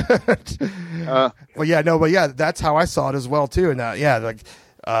 That's how I saw it as well too. And I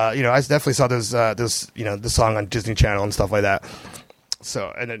definitely saw those the song on Disney Channel and stuff like that.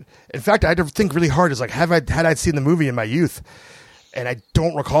 So, and then, in fact, I had to think really hard. It's like, had I seen the movie in my youth? And I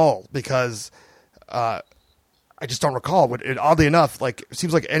don't recall because I just don't recall. Oddly enough, like it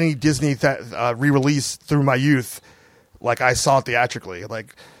seems like any Disney re-release through my youth, like I saw it theatrically.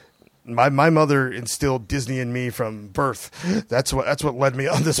 Like my mother instilled Disney in me from birth. That's what led me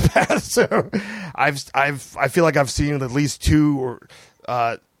on this path. So I feel like I've seen at least 2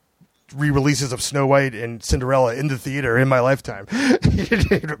 re-releases of Snow White and Cinderella in the theater in my lifetime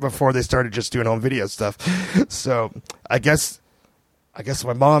before they started just doing home video stuff. So I guess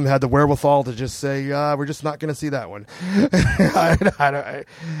my mom had the wherewithal to just say, we're just not going to see that one. I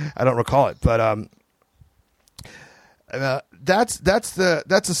don't recall it, but that's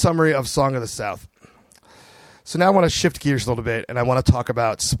a summary of Song of the South. So now I want to shift gears a little bit, and I want to talk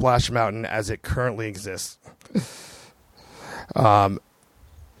about Splash Mountain as it currently exists.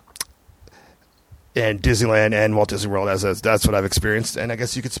 And Disneyland and Walt Disney World, that's what I've experienced, and I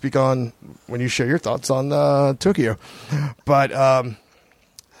guess you could speak on when you share your thoughts on Tokyo. But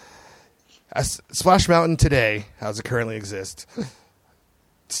Splash Mountain today, as it currently exists,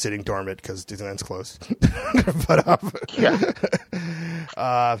 sitting dormant because Disneyland's closed. But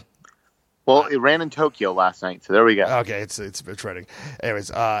well, it ran in Tokyo last night, so there we go. Okay, it's running.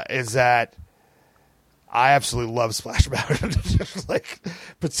 Anyways, is that I absolutely love Splash Mountain, like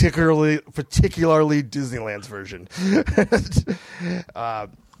particularly Disneyland's version.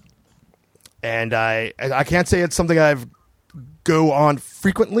 And I can't say it's something I've go on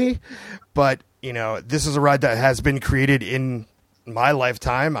frequently, but this is a ride that has been created in my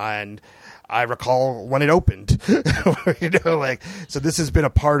lifetime, and I recall when it opened. So this has been a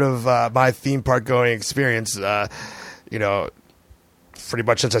part of my theme park going experience. Pretty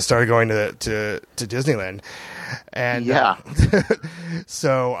much since I started going to Disneyland, and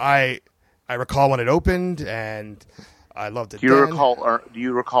so I recall when it opened, and I loved it. Do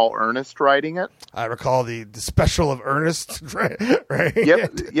you recall Ernest riding it? I recall the special of Ernest, right?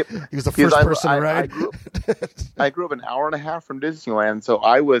 Yep. He was the first person to ride. I grew up an hour and a half from Disneyland, so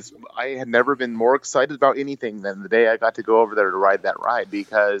I had never been more excited about anything than the day I got to go over there to ride that ride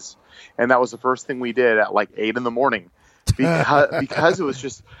and that was the first thing we did at like 8 a.m. because it was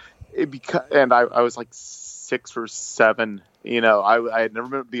just and I was like 6 or 7. I had never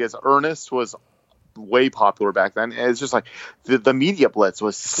been, because Ernest was way popular back then. And it's just like the media blitz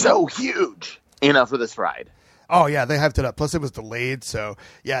was so huge, for this ride. Oh yeah, they hyped it up. Plus it was delayed, so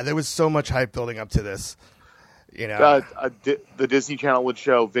yeah, there was so much hype building up to this. The Disney Channel would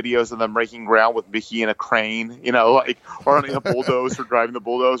show videos of them breaking ground with Mickey in a crane, or running a bulldozer, driving the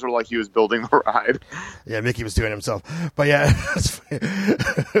bulldozer like he was building the ride. Yeah, Mickey was doing it himself. But yeah,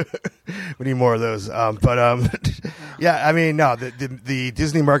 we need more of those. Yeah, I mean, no, the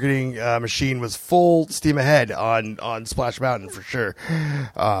Disney marketing machine was full steam ahead on Splash Mountain for sure.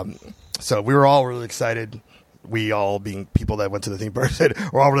 So we were all really excited. We all, being people that went to the theme park,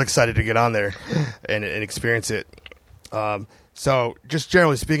 we're all really excited to get on there and experience it. So just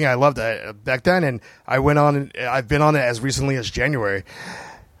generally speaking, I loved it back then, and I went on, and I've been on it as recently as January.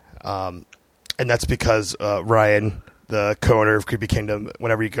 And that's because Ryan, the co-owner of Creepy Kingdom,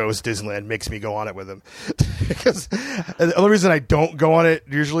 whenever he goes to Disneyland, makes me go on it with him. Because the only reason I don't go on it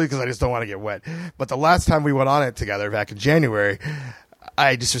usually because I just don't want to get wet. But the last time we went on it together back in January,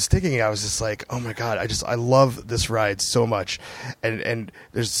 I just was thinking, I was just like, oh my God, I love this ride so much. And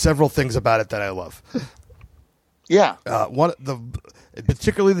there's several things about it that I love. Yeah.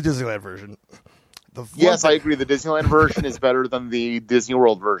 Particularly the Disneyland version. Yes, I agree. The Disneyland version is better than the Disney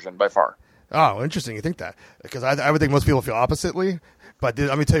World version by far. Oh, interesting. You think that? Because I would think most people feel oppositely. But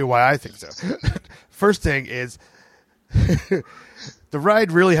let me tell you why I think so. First thing is, the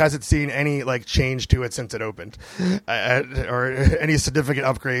ride really hasn't seen any change to it since it opened, or any significant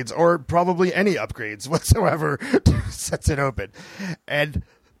upgrades, or probably any upgrades whatsoever since it opened. And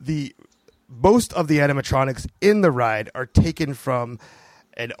most of the animatronics in the ride are taken from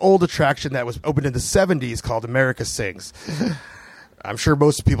an old attraction that was opened in the 70s called America Sings. I'm sure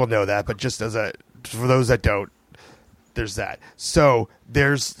most people know that, but just for those that don't, there's that. So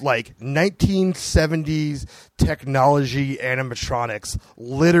there's 1970s technology animatronics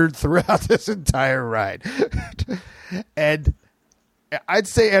littered throughout this entire ride. And I'd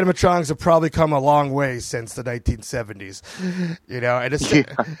say animatronics have probably come a long way since the 1970s,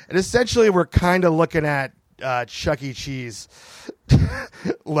 and essentially we're kind of looking at Chuck E. Cheese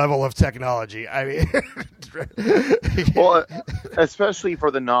level of technology. I mean, well, especially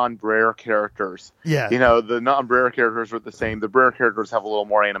for the non-Brer characters. Yeah. The non-Brer characters were the same. The Brer characters have a little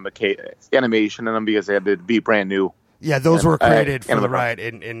more animation in them because they had to be brand new. Yeah, those were created for the ride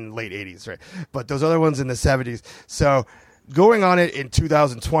in late 80s, right? But those other ones in the 70s. So going on it in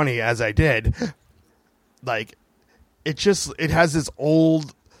 2020, as I did, it has this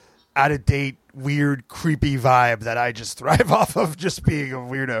old, out-of-date, weird, creepy vibe that I just thrive off of, just being a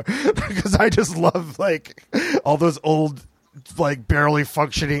weirdo, because I just love all those old, barely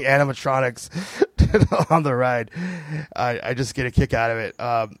functioning animatronics on the ride. I just get a kick out of it.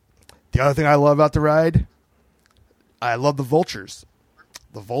 The other thing I love about the ride, I love the vultures.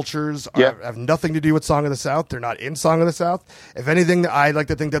 The vultures have nothing to do with Song of the South. They're not in Song of the South. If anything, I like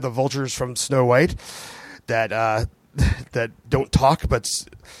to think that the vultures from Snow White that don't talk, but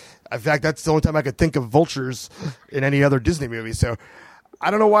in fact, that's the only time I could think of vultures in any other Disney movie. So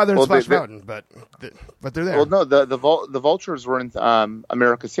I don't know why they're in Splash Mountain, but they're there. Well, no, the vultures were in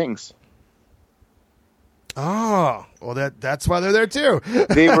America Sings. Oh, well, that's why they're there too.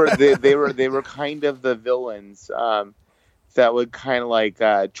 they were kind of the villains that would kind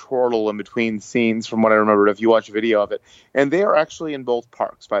of chortle in between scenes, from what I remember, if you watch a video of it. And they are actually in both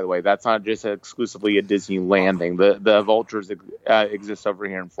parks, by the way. That's not just exclusively a Disney landing. The vultures exist over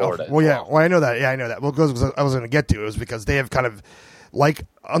here in Florida. Oh, well, yeah. Well, I know that. Yeah, I know that. Well, because I was going to get to it was because they have kind of,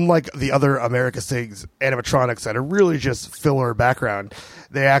 unlike the other America Sings animatronics that are really just filler background,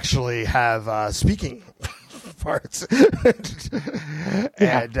 they actually have speaking parts.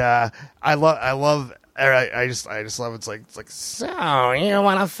 And I love. I just love it's like so you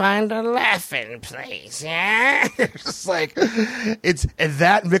want to find a laughing place, yeah? Just it's and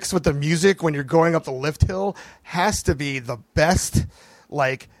that mixed with the music when you're going up the lift hill has to be the best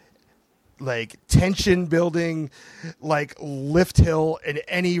tension building lift hill in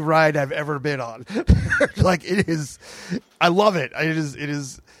any ride I've ever been on. It is, I love it.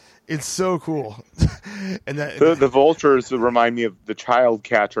 It's so cool. And the vultures remind me of the child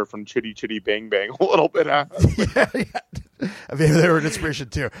catcher from Chitty Chitty Bang Bang a little bit. Yeah. I mean, they were an inspiration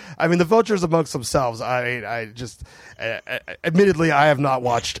too. I mean, the vultures amongst themselves. Admittedly, I have not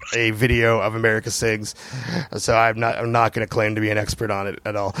watched a video of America Sings, so I'm not going to claim to be an expert on it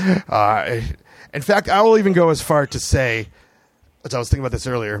at all. In fact, I will even go as far to say, as I was thinking about this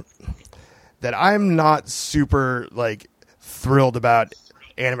earlier, that I'm not super thrilled about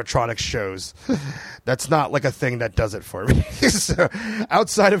animatronic shows. That's not a thing that does it for me. So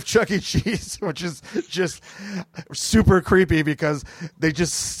outside of Chuck E. Cheese, which is just super creepy because they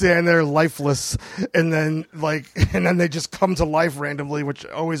just stand there lifeless and then they just come to life randomly, which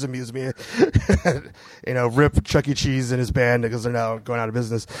always amused me. Rip Chuck E. Cheese and his band because they're now going out of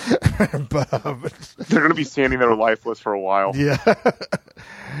business. But they're going to be standing there lifeless for a while. Yeah.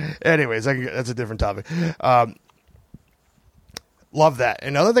 Anyways, that's a different topic. Love that.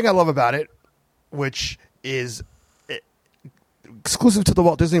 Another thing I love about it, which is exclusive to the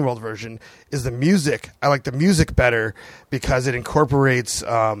Walt Disney World version, is the music. I like the music better because it incorporates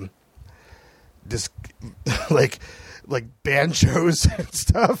this banjos and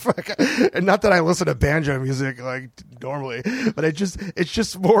stuff. And not that I listen to banjo music normally, but it's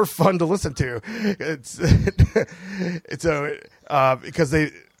just more fun to listen to. Because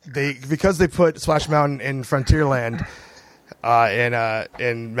they put Splash Mountain in Frontierland.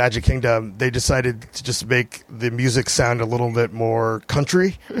 In Magic Kingdom, they decided to just make the music sound a little bit more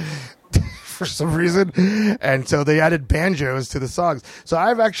country for some reason, and so they added banjos to the songs. So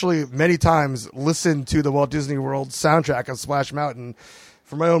I've actually many times listened to the Walt Disney World soundtrack of Splash Mountain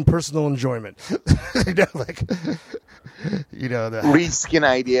for my own personal enjoyment. Reskin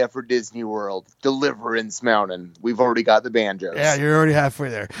idea for Disney World, Deliverance Mountain. We've already got the banjos. Yeah, you're already halfway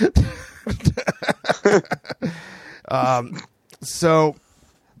there. So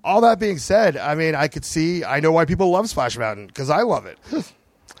all that being said, I mean, I know why people love Splash Mountain, because I love it.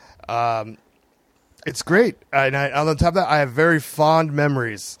 It's great. And on top of that, I have very fond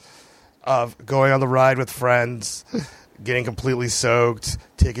memories of going on the ride with friends, getting completely soaked,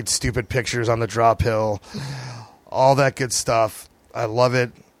 taking stupid pictures on the drop hill, all that good stuff. I love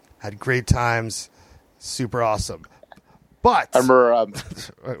it. Had great times. Super awesome. But I remember.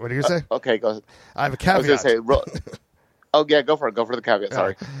 what are you going to say? Okay, go ahead. I have a caveat. I was going to say. Oh yeah, go for it. Go for the caveat.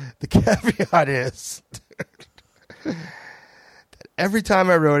 Sorry. The caveat is that every time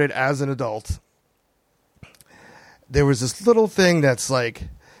I rode it as an adult, there was this little thing that's like,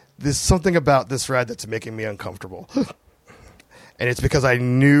 there's something about this ride that's making me uncomfortable. And it's because I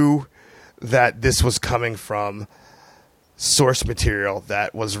knew that this was coming from source material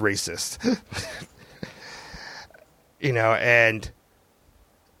that was racist. And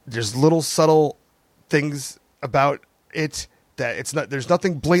there's little subtle things about it that it's not, there's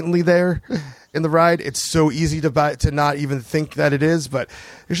nothing blatantly there in the ride. It's so easy to not even think that it is, but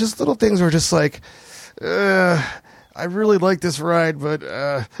there's just little things where just like, I really like this ride, but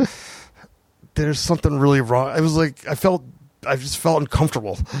there's something really wrong. It was like I just felt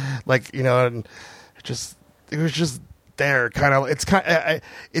uncomfortable, and it was just there.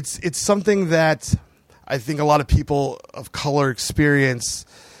 It's something that I think a lot of people of color experience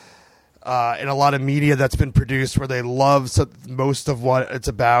in a lot of media that's been produced, where they love most of what it's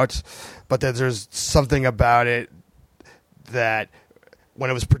about, but then there's something about it that, when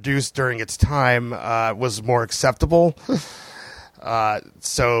it was produced during its time, was more acceptable.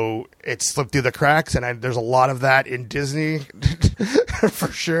 So it slipped through the cracks, and there's a lot of that in Disney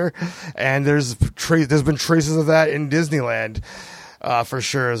for sure. And there's been traces of that in Disneyland for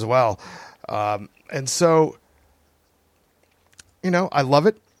sure as well. And so, I love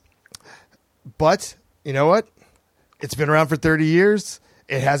it. But you know what? It's been around for 30 years.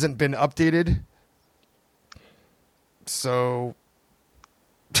 It hasn't been updated. So...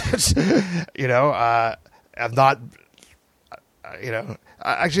 I'm not,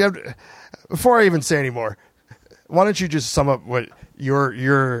 before I even say any more, why don't you just sum up what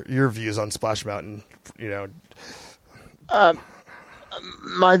your views on Splash Mountain,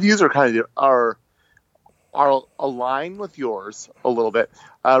 My views are aligned with yours a little bit.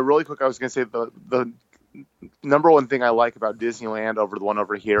 Really quick, I was going to say the number one thing I like about Disneyland over the one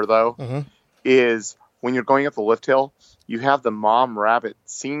over here, though, is when you're going up the lift hill, you have the mom rabbit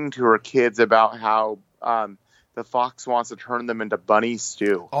singing to her kids about how the fox wants to turn them into bunny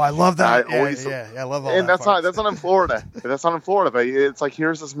stew. Oh, I love that. I love all that. And that's not in Florida. That's not in Florida, but it's like,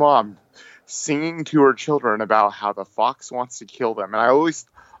 here's this mom singing to her children about how the fox wants to kill them. And I always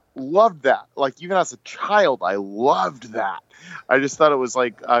loved that. Like, even as a child, I loved that. I just thought it was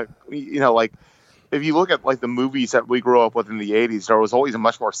like, if you look at like the movies that we grew up with in the 80s, there was always a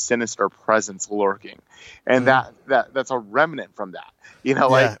much more sinister presence lurking. And that's a remnant from that.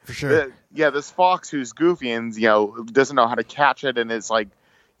 For sure. This fox who's goofy and, doesn't know how to catch it and is like,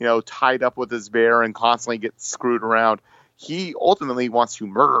 tied up with his bear and constantly gets screwed around. He ultimately wants to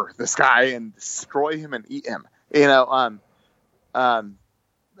murder this guy and destroy him and eat him. But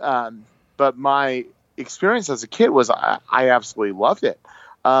my experience as a kid was I absolutely loved it.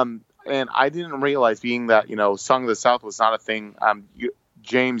 And I didn't realize, being that, Song of the South was not a thing.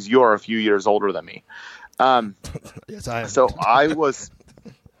 James, you're a few years older than me. Yes, I am. So I was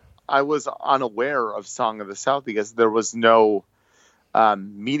unaware of Song of the South because there was no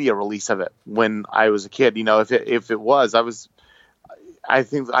media release of it when I was a kid. If it was, I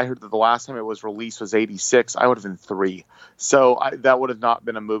think I heard that the last time it was released was 1986. I would have been 3. So that would have not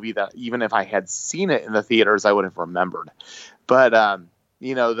been a movie that, even if I had seen it in the theaters, I would have remembered. But,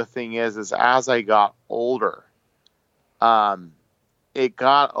 the thing is as I got older, it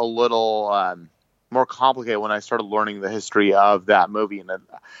got a little more complicated when I started learning the history of that movie. And then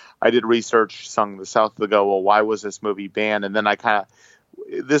I did research Song of the South to go, well, why was this movie banned? And then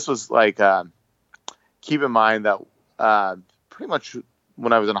this was like, keep in mind that pretty much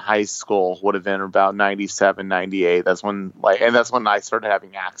when I was in high school would have been about 97, 98. That's when that's when I started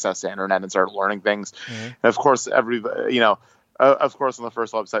having access to internet and started learning things. Mm-hmm. And of course, of course, on the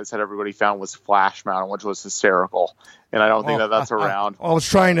first website said everybody found was Flash Mountain, which was hysterical, and I don't think that's around. I was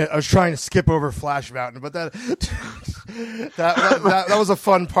trying to skip over Flash Mountain, but that was a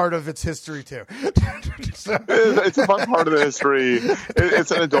fun part of its history too. It's a fun part of the history.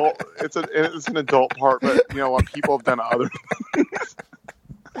 It's an adult part, but when people have done other things.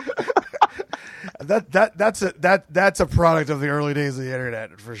 that's a product of the early days of the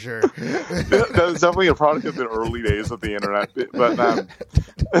internet for sure. That was definitely a product of the early days of the internet, but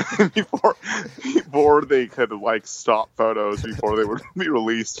before they could like stop photos before they would be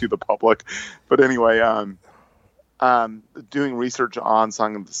released to the public. But anyway, doing research on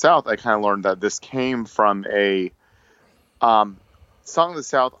Song of the South, I kind of learned that this came from a Song of the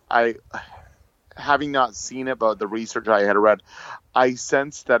South. Having not seen it, but the research I had read, I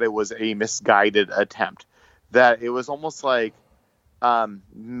sensed that it was a misguided attempt. That it was almost like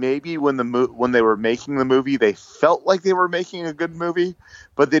maybe when they were making the movie, they felt like they were making a good movie,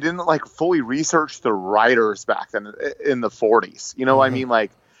 but they didn't like fully research the writers back then in the 40s. You know what I mean?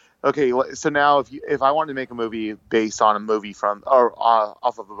 Like, okay, so now if I wanted to make a movie based on a movie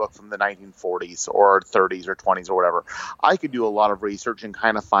off of a book from the 1940s or 30s or 20s or whatever, I could do a lot of research and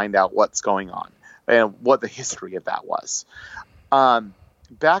kind of find out what's going on and what the history of that was.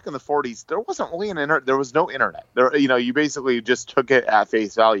 Back in the 40s, there wasn't really there was no internet. You basically just took it at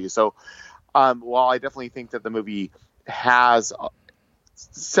face value. So, while I definitely think that the movie has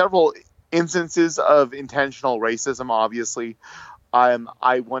several instances of intentional racism, obviously,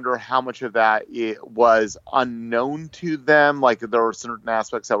 I wonder how much of that it was unknown to them. Like there were certain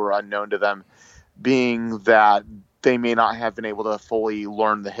aspects that were unknown to them, being that they may not have been able to fully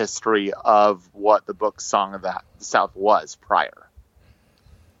learn the history of what the book Song of the South was prior.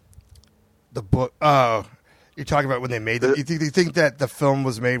 The book. Oh, you're talking about when they made it. You think that the film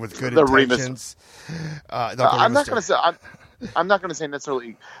was made with good intentions? I'm not going to say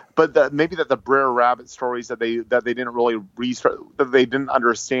necessarily, but maybe that the Brer Rabbit stories that they didn't really research, that they didn't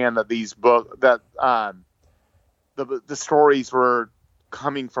understand that these the stories were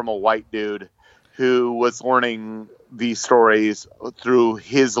coming from a white dude who was learning these stories through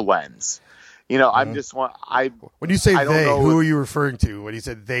his lens. I'm just when you say they, who are you referring to when you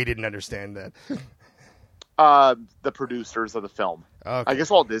said they didn't understand that? The producers of the film. Okay. I guess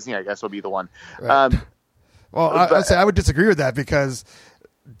Walt Disney, would be the one. Right. Well, I would disagree with that because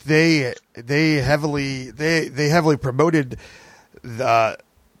they heavily promoted this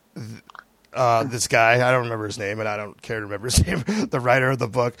guy. I don't remember his name, and I don't care to remember his name. The writer of the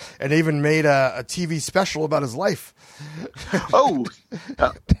book, and they even made a TV special about his life. Oh,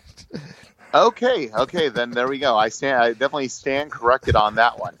 okay. Then there we go. I definitely stand corrected on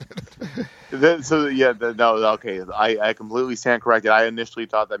that one. I completely stand corrected. I initially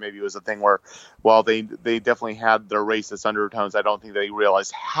thought that maybe it was a thing where, while they definitely had their racist undertones, I don't think they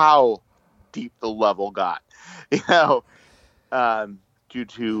realized how deep the level got, due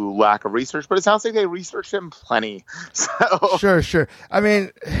to lack of research. But it sounds like they researched him plenty. So sure. I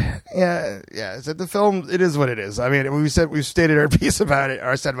mean, yeah. So the film, it is what it is. I mean, we've stated our piece about it, or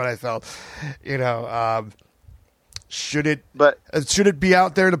I said what I felt. Should it be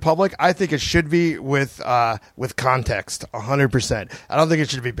out there to public? I think it should be with context, 100%. I don't think it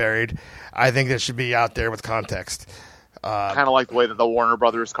should be buried. I think it should be out there with context. Kind of like the way that the Warner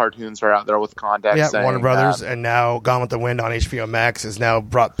Brothers cartoons are out there with context. Yeah, Warner Brothers, and now Gone with the Wind on HBO Max is now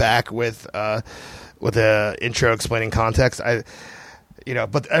brought back with a intro explaining context.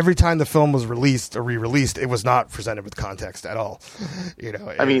 But every time the film was released or re-released, it was not presented with context at all.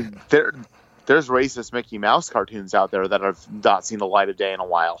 I mean, there's racist Mickey Mouse cartoons out there that have not seen the light of day in a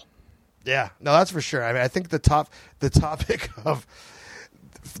while. Yeah, no, that's for sure. I mean, I think the topic of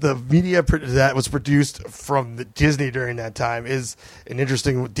the media that was produced from Disney during that time is an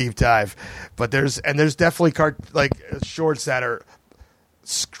interesting deep dive. But there's definitely shorts that are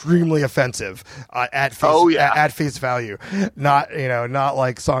extremely offensive at face value. Not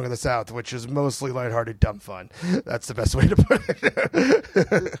like Song of the South, which is mostly lighthearted dumb fun. That's the best way to put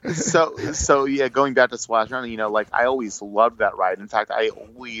it. so yeah, going back to Splash Mountain, I always loved that ride. In fact, I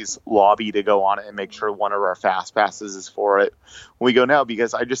always lobby to go on it and make sure one of our fast passes is for it when we go now,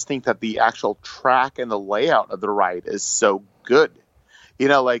 because I just think that the actual track and the layout of the ride is so good.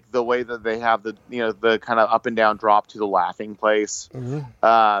 Like the way that they have the kind of up and down drop to the laughing place.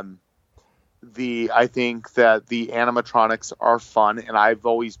 Mm-hmm. I think that the animatronics are fun, and I've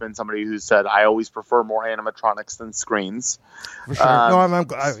always been somebody who said I always prefer more animatronics than screens. For sure.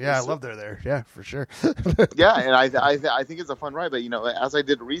 I love they're there. Yeah, for sure. Yeah, and I think it's a fun ride. But as I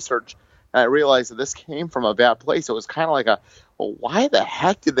did research, I realized that this came from a bad place. It was kind of like why the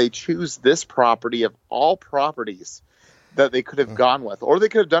heck did they choose this property of all properties that they could have gone with, or they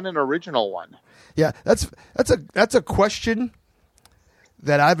could have done an original one? Yeah, that's a question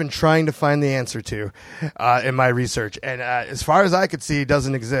that I've been trying to find the answer to in my research, and as far as I could see, it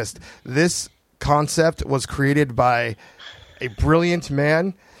doesn't exist. This concept was created by a brilliant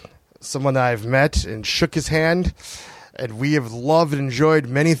man, someone that I've met and shook his hand, and we have loved and enjoyed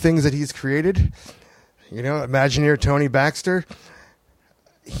many things that he's created. Imagineer Tony Baxter,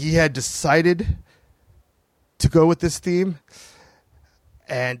 he had decided to go with this theme.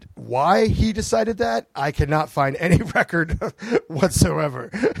 And why he decided that, I cannot find any record whatsoever.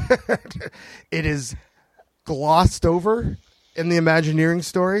 It is glossed over in the Imagineering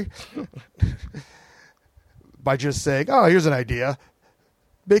story by just saying, oh, here's an idea.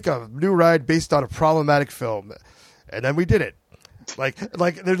 Make a new ride based on a problematic film. And then we did it. Like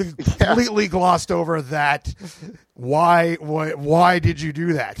they're completely glossed over that. Why did you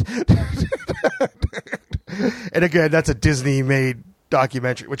do that? And again, that's a Disney-made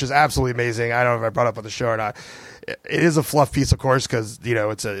documentary, which is absolutely amazing. I don't know if I brought it up on the show or not. It is a fluff piece, of course, because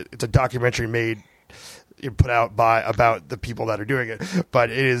it's a documentary put out about the people that are doing it.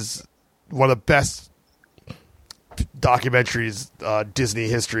 But it is one of the best documentaries, Disney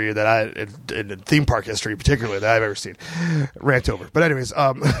history in theme park history, particularly, that I've ever seen. Rant over. But anyways,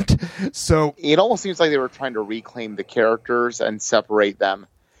 so it almost seems like they were trying to reclaim the characters and separate them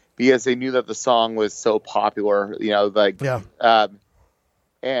because they knew that the song was so popular.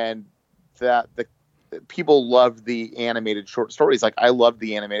 And that the people loved the animated short stories. Like I loved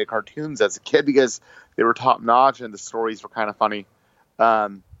the animated cartoons as a kid because they were top notch and the stories were kind of funny.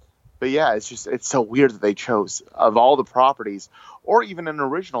 But yeah, it's so weird that they chose, of all the properties, or even an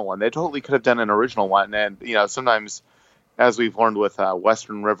original one. They totally could have done an original one. And, sometimes, as we've learned with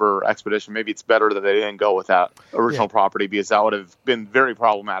Western River Expedition, maybe it's better that they didn't go with that original property because that would have been very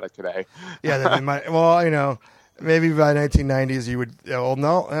problematic today. Yeah, maybe by 1990s you would,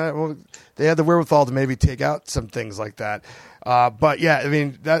 they had the wherewithal to maybe take out some things like that. But yeah,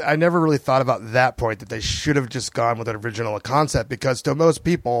 I never really thought about that point, that they should have just gone with an original concept, because to most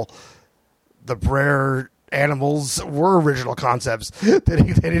people, the Brer animals were original concepts. They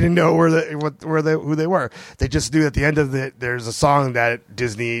didn't know who they were. They just knew at the end of there's a song that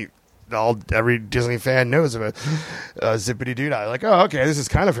every Disney fan knows of it, Zippity Doo Dah. Like, oh, okay, this is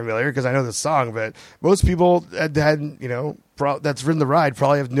kind of familiar because I know this song, but most people that's ridden the ride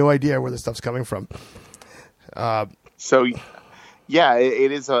probably have no idea where this stuff's coming from. So, yeah,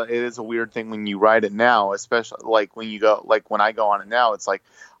 it is a weird thing when you ride it now, especially like when I go on it now, it's like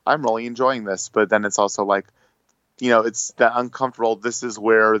I'm really enjoying this, but then it's also like, it's that uncomfortable. This is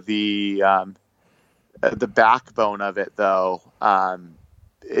where the backbone of it though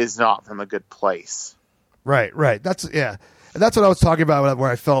is not from a good place. Right. That's what I was talking about, where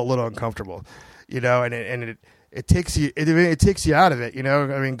I felt a little uncomfortable, and it takes you out of it,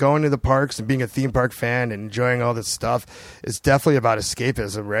 going to the parks and being a theme park fan and enjoying all this stuff is definitely about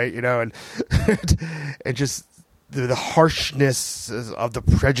escapism, right? And just the harshness of the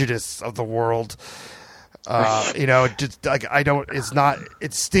prejudice of the world. Just like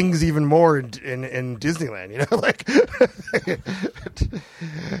it stings even more in Disneyland,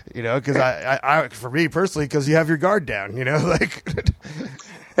 because I for me personally, because you have your guard down,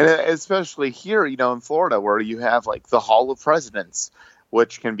 And especially here, in Florida, where you have like the Hall of Presidents,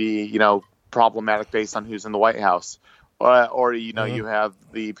 which can be, problematic based on who's in the White House, or you have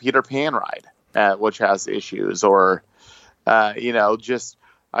the Peter Pan ride, which has issues, or just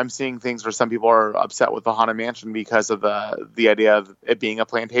I'm seeing things where some people are upset with the Haunted Mansion because of the idea of it being a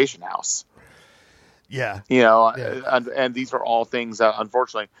plantation house. Yeah. And these are all things that,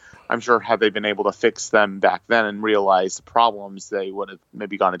 unfortunately, I'm sure had they been able to fix them back then and realize the problems, they would have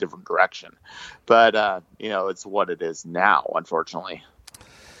maybe gone a different direction. But, it's what it is now, unfortunately.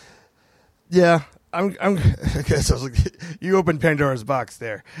 Yeah. Okay, so you opened Pandora's box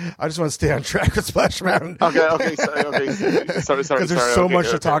there. I just want to stay on track with Splash Mountain. Okay, sorry. Because there's so much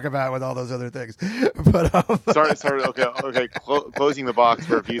to talk about with all those other things. But sorry. Okay. Closing the box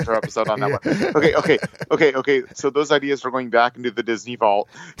for a future episode on that one. Okay. So those ideas are going back into the Disney Vault.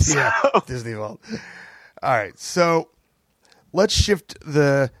 So. Yeah, Disney Vault. All right, so let's shift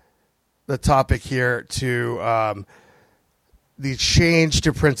the topic here to the change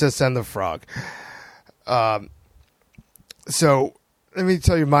to Princess and the Frog. So let me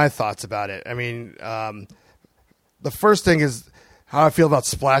tell you my thoughts about it. The first thing is how I feel about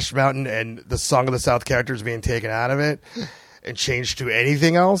Splash Mountain and the Song of the South characters being taken out of it and changed to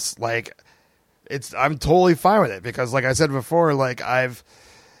anything else. I'm totally fine with it because, like I said before, I've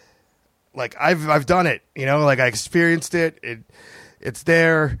done it. I experienced it. It's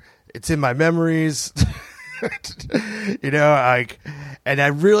there. It's in my memories. And I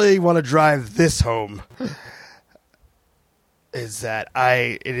really want to drive this home. Is that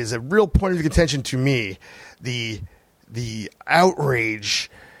it is a real point of contention to me, the outrage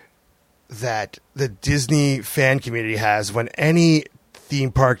that the Disney fan community has when any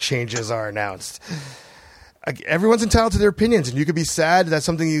theme park changes are announced. everyone's entitled to their opinions, and you could be sad that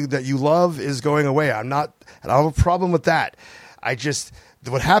something that you love is going away. I don't have a problem with that.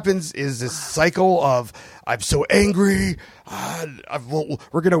 What happens is this cycle of I'm so angry.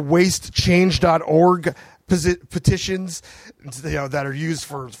 We're going to waste change.org petitions, that are used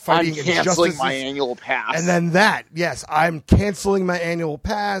for fighting injustices. I'm canceling my annual pass. And then I'm canceling my annual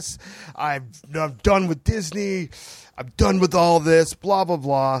pass. I'm done with Disney. I'm done with all this. Blah blah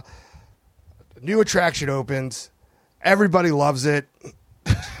blah. New attraction opens. Everybody loves it.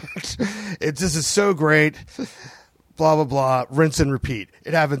 This is so great. Blah, blah, blah. Rinse and repeat.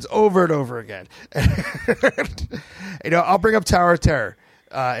 It happens over and over again. I'll bring up Tower of Terror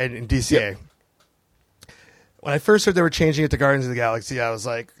in DCA. Yep. When I first heard they were changing it to Guardians of the Galaxy, I was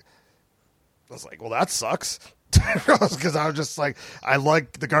like, well, that sucks. Because I was just like, I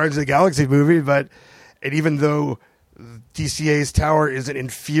like the Guardians of the Galaxy movie, and even though DCA's Tower is an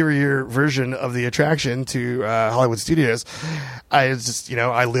inferior version of the attraction to Hollywood Studios, I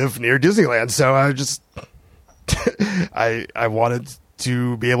live near Disneyland, so I just I wanted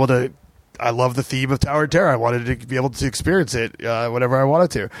to be able to. I love the theme of Tower of Terror. I wanted to be able to experience it whenever I wanted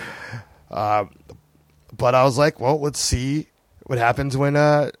to. But I was like, well, let's see what happens when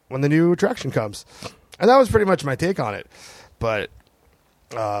the new attraction comes, and that was pretty much my take on it. But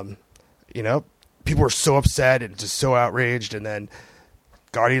people were so upset and just so outraged, and then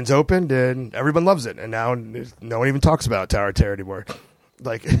Guardians opened and everyone loves it, and now no one even talks about Tower of Terror anymore.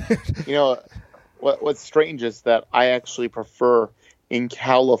 Like, what's strange is that I actually prefer, in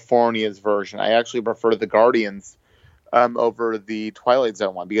California's version, I actually prefer the Guardians over the Twilight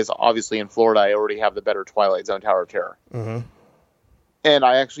Zone one, because obviously in Florida I already have the better Twilight Zone Tower of Terror. Mm-hmm. And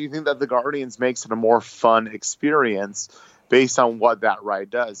I actually think that the Guardians makes it a more fun experience based on what that ride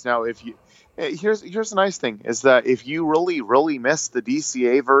does. Now, here's the nice thing, is that if you really, really miss the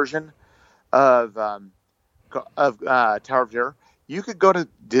DCA version of Tower of Terror, you could go to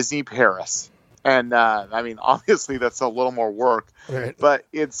Disney Paris. And obviously that's a little more work, right, but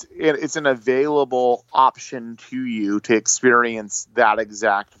it's an available option to you to experience that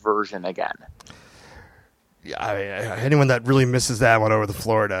exact version again. Yeah, anyone that really misses that one over to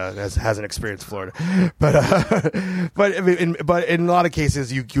Florida hasn't experienced Florida, but in a lot of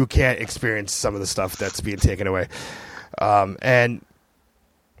cases you can't experience some of the stuff that's being taken away, and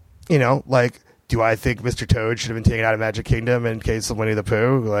do I think Mr. Toad should have been taken out of Magic Kingdom in case of Winnie the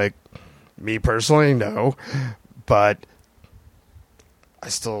Pooh? Like, me personally, no, but I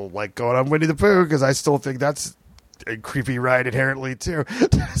still like going on Winnie the Pooh because I still think that's a creepy ride inherently too.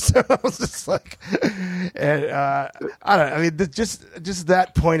 So I was just like, and I don't know. I mean, just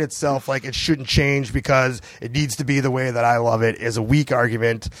that point itself, like, it shouldn't change because it needs to be the way that I love it, is a weak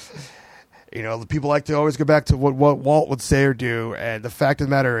argument. People like to always go back to what Walt would say or do, and the fact of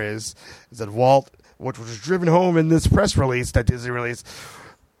the matter is that Walt, which was driven home in this press release that Disney released,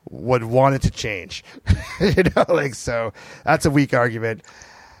 would want it to change. So that's a weak argument.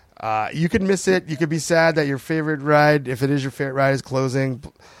 You could miss it. You could be sad that your favorite ride, if it is your favorite ride, is closing.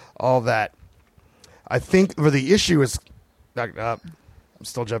 All that. I think where the issue is, I'm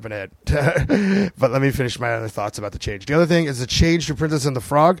still jumping ahead, but let me finish my other thoughts about the change. The other thing is the change to Princess and the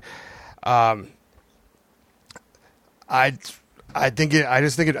Frog. I think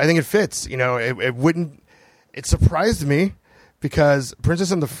it fits. It wouldn't. It surprised me because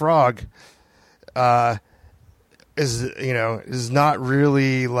Princess and the Frog is not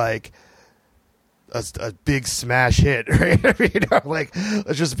really like a big smash hit, right?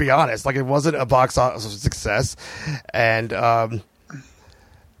 Let's just be honest. Like, it wasn't a box office success, and I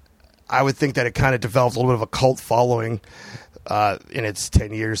would think that it kind of developed a little bit of a cult following in its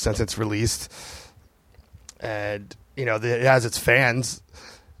 10 years since it's released, and it has its fans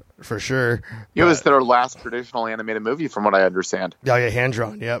for sure. It was their last traditional animated movie, from what I understand. Yeah, hand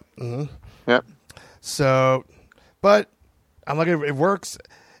drawn. Yep. Mm-hmm. Yep. So, but I'm like, it works.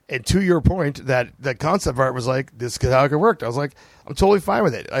 And to your point, that concept art was like, this is how it worked. I was like, I'm totally fine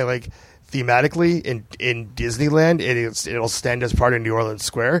with it. I like, thematically in Disneyland, it'll stand as part of New Orleans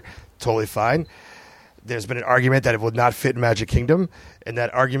Square. Totally fine. There's been an argument that it would not fit in Magic Kingdom, and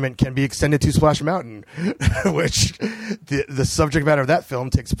that argument can be extended to Splash Mountain, which the subject matter of that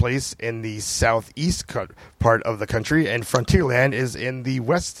film takes place in the southeast part of the country, and Frontierland is in the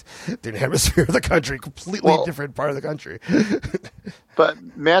western hemisphere of the country, completely different part of the country. But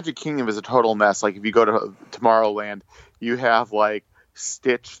Magic Kingdom is a total mess. Like, if you go to Tomorrowland, you have like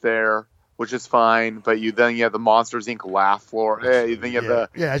Stitch there, which is fine, but then you have the Monsters Inc. laugh floor. Then you have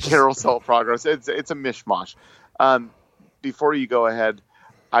the Carousel Progress. It's a mishmash. Before you go ahead,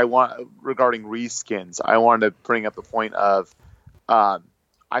 regarding reskins, I wanted to bring up the point of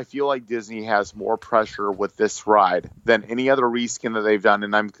I feel like Disney has more pressure with this ride than any other reskin that they've done,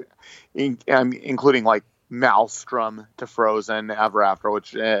 and I'm including like Maelstrom to Frozen Ever After,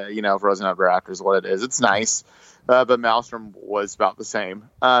 which Frozen Ever After is what it is. It's nice, but Maelstrom was about the same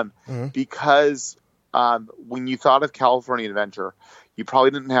because when you thought of California Adventure, you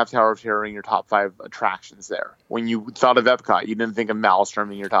probably didn't have Tower of Terror in your top 5 attractions there. When you thought of Epcot, you didn't think of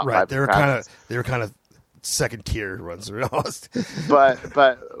Maelstrom in your top 5 attractions. They were kind of second tier ones, to be honest.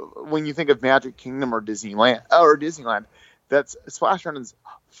 but when you think of Magic Kingdom or Disneyland, that's Splash Mountain's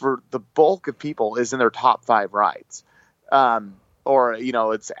for the bulk of people is in their top 5 rides, or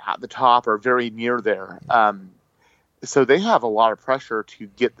it's at the top or very near there. So they have a lot of pressure to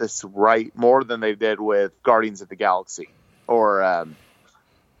get this right more than they did with Guardians of the Galaxy or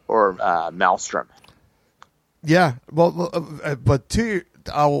Maelstrom. Yeah, but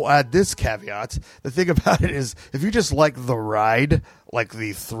I will add this caveat. The thing about it is, if you just like the ride, like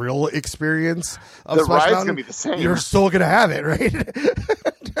the thrill experience of the Splash ride's Mountain, gonna be the same. You're still gonna have it, right?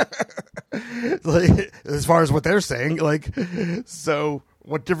 Like, as far as what they're saying, so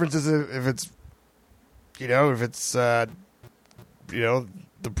what difference is it if it's, the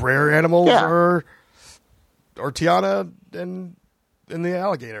Brer animals or Tiana and the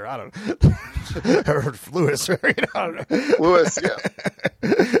alligator? I don't know. Or Lewis, right? I don't know. Lewis, yeah.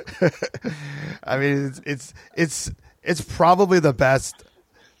 I mean, it's probably the best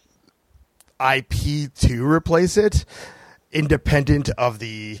IP to replace it, independent of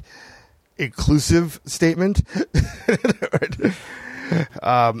the inclusive statement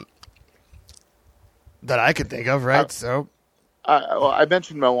that I could think of, right? I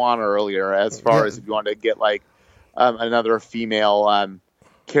mentioned Moana earlier, as far as if you want to get another female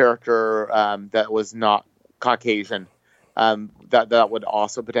character that was not Caucasian, that would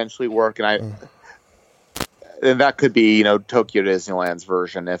also potentially work, and that could be Tokyo Disneyland's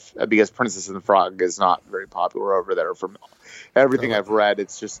version, because Princess and the Frog is not very popular over there. From everything I've read,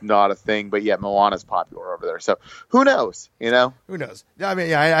 it's just not a thing. But yet Moana's popular over there, so who knows? Who knows? Yeah, I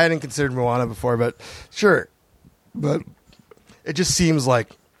mean, I hadn't considered Moana before, but sure. But it just seems like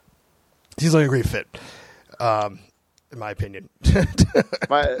he's a great fit. In my opinion.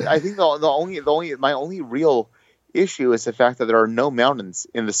 I think my only real issue is the fact that there are no mountains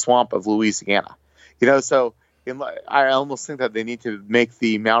in the swamp of Louisiana. So I almost think that they need to make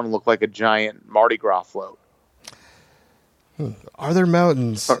the mountain look like a giant Mardi Gras float. Are there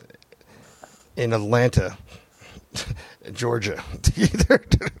mountains in Atlanta, Georgia?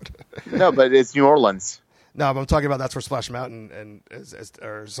 No, but it's New Orleans. No, but I'm talking about that's where Splash Mountain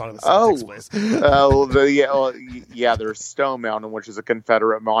or Song of the South takes place. There's Stone Mountain, which is a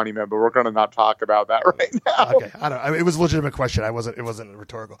Confederate monument, but we're going to not talk about that right now. Okay, I don't know. It was a legitimate question. It wasn't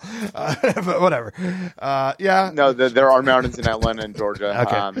rhetorical, but whatever. Yeah. No, there are mountains in Atlanta and Georgia.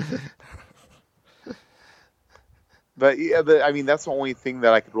 Okay. But I mean, that's the only thing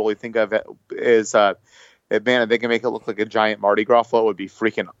that I could really think of is, man, if they can make it look like a giant Mardi Gras float, would be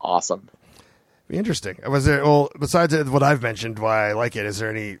freaking awesome. Interesting. Besides what I've mentioned, why I like it, is there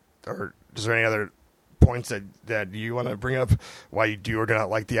any other points that you want to bring up why you do or do not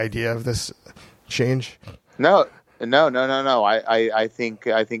like the idea of this change? No. I think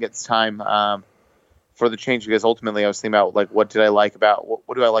it's time for the change, because ultimately I was thinking about what did I like about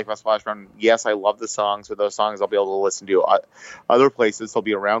what do I like about Splash Mountain? Yes, I love the songs, but those songs I'll be able to listen to other places. They'll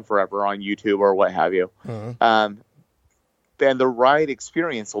be around forever on YouTube or what have you. Mm-hmm. And the ride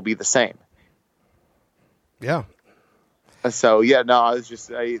experience will be the same. Yeah. So I was just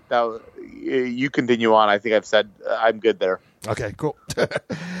you continue on. I think I've said I'm good there. Okay, cool.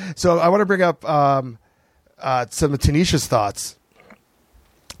 So I want to bring up some of Tanisha's thoughts.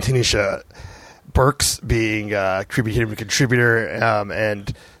 Tanisha Burks, being Creepy Kingdom contributor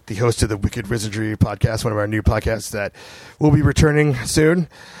and the host of the Wicked Wizardry podcast, one of our new podcasts that will be returning soon.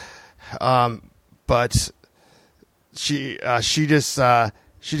 But she just kind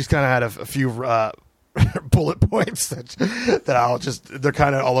of had a few bullet points that they're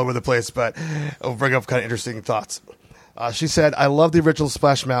kind of all over the place, but I'll bring up kind of interesting thoughts. She said, "I love the original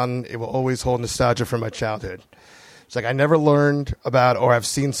Splash Mountain. It will always hold nostalgia from my childhood." It's I never learned about or have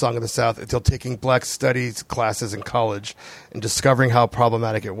seen Song of the South until taking Black Studies classes in college and discovering how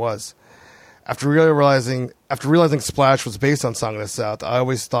problematic it was. After realizing Splash was based on Song of the South, I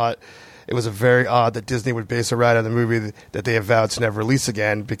always thought it was very odd that Disney would base a ride on the movie that they have vowed to never release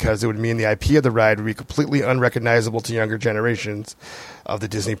again, because it would mean the IP of the ride would be completely unrecognizable to younger generations of the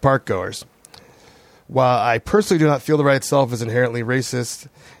Disney park goers. While I personally do not feel the ride itself is inherently racist,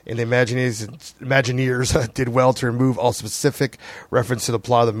 and the Imagineers did well to remove all specific reference to the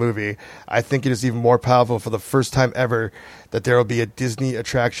plot of the movie, I think it is even more powerful for the first time ever that there will be a Disney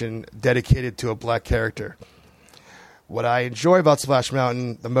attraction dedicated to a black character. What I enjoy about Splash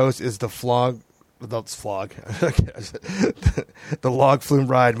Mountain the most is the log flume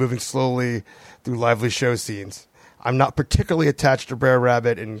ride moving slowly through lively show scenes. I'm not particularly attached to Brer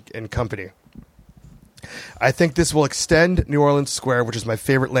Rabbit and company. I think this will extend New Orleans Square, which is my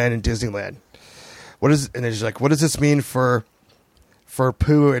favorite land in Disneyland. What does this mean for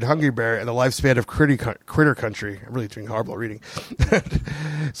Pooh and Hungry Bear and the lifespan of Critter Country? I'm really doing horrible reading.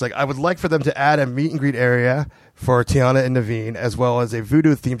 It's like, I would like for them to add a meet and greet area for Tiana and Naveen, as well as a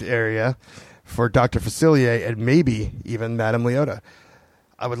voodoo-themed area for Dr. Facilier and maybe even Madame Leota.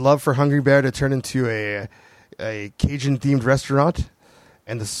 I would love for Hungry Bear to turn into a Cajun-themed restaurant,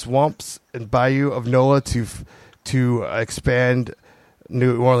 and the swamps and bayou of NOLA to expand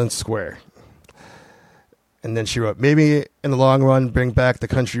New Orleans Square. And then she wrote, maybe in the long run, bring back the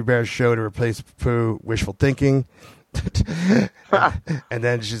Country Bear show to replace Pooh, wishful thinking. And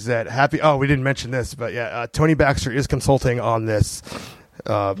then she said, we didn't mention this, but yeah, Tony Baxter is consulting on this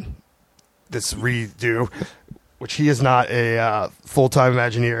redo, which he is not a full-time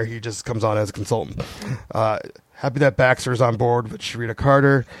Imagineer. He just comes on as a consultant. Happy that Baxter is on board with Sharita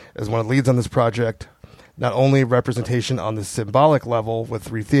Carter as one of the leads on this project. Not only representation on the symbolic level with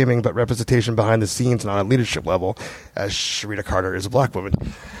retheming, but representation behind the scenes and on a leadership level, as Sharita Carter is a black woman.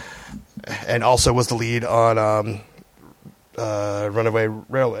 And also was the lead on Runaway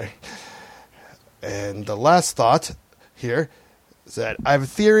Railway. And the last thought here is that I have a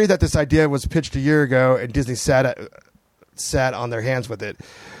theory that this idea was pitched a year ago and Disney sat on their hands with it.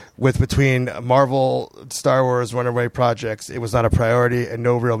 With between Marvel, Star Wars, Runaway projects, it was not a priority and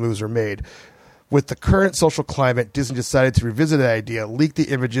no real moves were made. With the current social climate, Disney decided to revisit the idea, leak the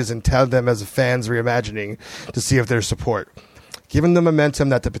images, and tout them as fans reimagining to see if there's support. Given the momentum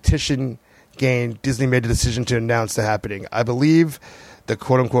that the petition gained, Disney made the decision to announce the happening. I believe the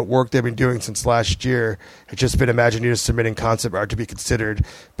quote-unquote work they've been doing since last year had just been Imagineers submitting concept art to be considered,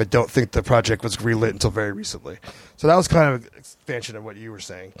 but don't think the project was greenlit until very recently. So that was kind of an expansion of what you were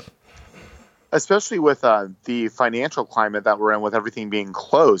saying. Especially with the financial climate that we're in, with everything being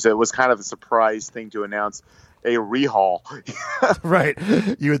closed, it was kind of a surprise thing to announce a rehaul. Right.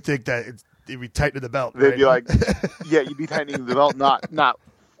 You would think that it'd be tight to the belt. They'd right? be like, yeah, you'd be tightening the belt, not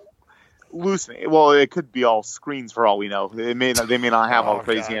loosening. Well, it could be all screens for all we know. They may not have all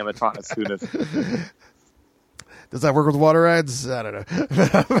crazy animatronics. Who knows? Does that work with water rides? I don't know.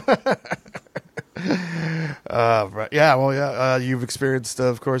 Right. Yeah, well, yeah. You've experienced,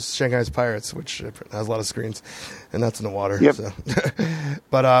 of course, Shanghai's Pirates, which has a lot of screens, and that's in the water. Yep. So.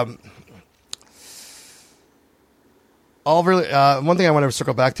 But one thing I want to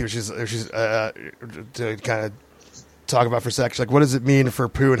circle back to, which is to kind of talk about for a sec, like, what does it mean for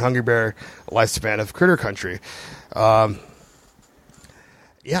Pooh and Hungry Bear lifespan of Critter Country? Yeah,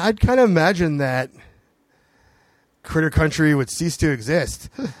 I'd kind of imagine that Critter Country would cease to exist.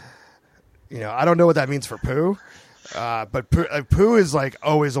 I don't know what that means for Pooh, but Pooh is like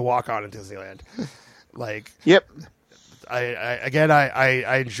always a walk-on in Disneyland. Like, yep.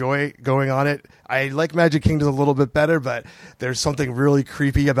 I enjoy going on it. I like Magic Kingdom a little bit better, but there's something really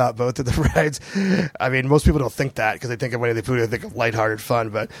creepy about both of the rides. I mean, most people don't think that because they think of Winnie the Pooh, they think of lighthearted fun.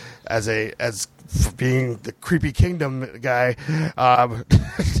 But as being the creepy Kingdom guy,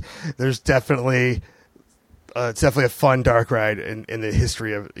 there's definitely. It's definitely a fun dark ride in the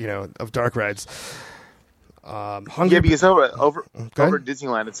history of dark rides. Because over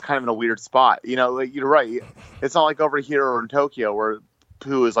Disneyland, it's kind of in a weird spot. Like, you're right. It's not like over here or in Tokyo where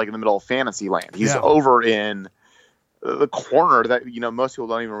Pooh is like in the middle of Fantasyland. He's over in the corner that most people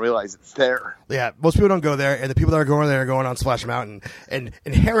don't even realize it's there. Yeah, most people don't go there, and the people that are going there are going on Splash Mountain. And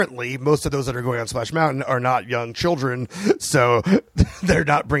inherently, most of those that are going on Splash Mountain are not young children, so they're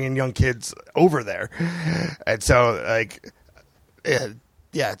not bringing young kids over there. And so, like,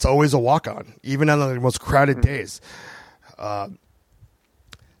 yeah, it's always a walk-on, even on the most crowded days.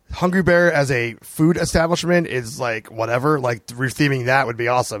 Hungry Bear as a food establishment is like whatever. Like, retheming that would be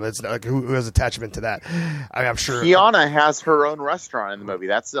awesome. It's like who has attachment to that? I'm sure Tiana has her own restaurant in the movie.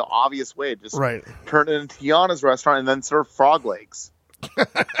 That's the obvious way. Just turn it into Tiana's restaurant and then serve frog legs.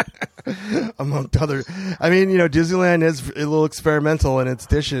 Among other, I mean, Disneyland is a little experimental in its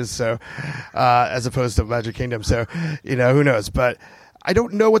dishes, so as opposed to Magic Kingdom. So who knows? But I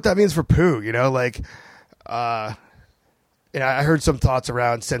don't know what that means for Pooh. I heard some thoughts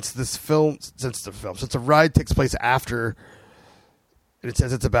around since the ride takes place after, and it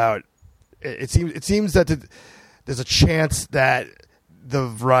says it's about it seems that there's a chance that the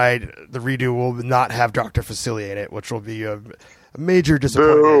redo, will not have Dr. Facilier in it, which will be a major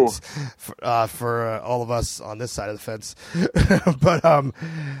disappointment for all of us on this side of the fence. But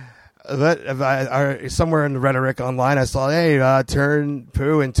somewhere in the rhetoric online, I saw, hey, turn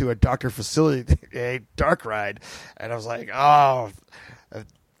Pooh into a Dr. Facilier, a dark ride, and I was like, oh.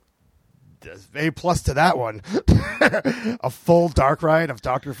 A+ to that one. A full dark ride of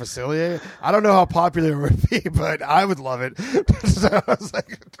Dr. Facilier. I don't know how popular it would be, but I would love it. So I was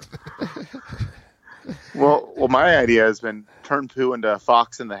like, well, my idea has been turn Pooh into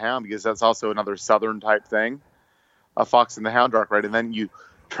Fox and the Hound, because that's also another Southern type thing, a Fox and the Hound dark ride, and then you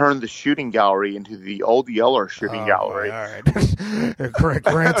turn the shooting gallery into the Old Yeller shooting gallery. All right. Correct.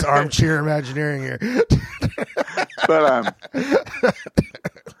 Grant's armchair Imagineering here. But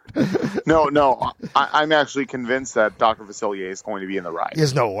No, I'm actually convinced that Dr. Facilier is going to be in the ride.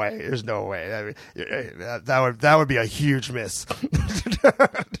 There's no way. I mean, that would be a huge miss.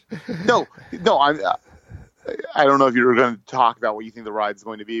 No, I don't know if you're going to talk about what you think the ride is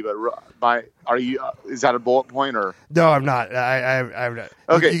going to be, but is that a bullet point or? No, I'm not. I'm not.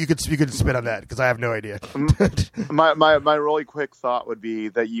 Okay, you could spit on that because I have no idea. my really quick thought would be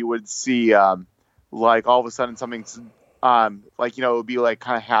that you would see like all of a sudden something's. Like, it would be like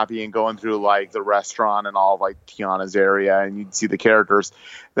kind of happy and going through like the restaurant and all of like Tiana's area, and you'd see the characters.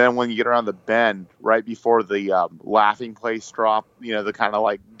 Then when you get around the bend, right before the laughing place drop, the kind of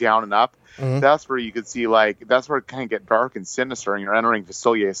like down and up, that's where you could see that's where it kind of get dark and sinister, and you're entering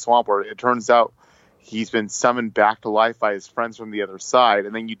Facilier's swamp, where it turns out he's been summoned back to life by his friends from the other side,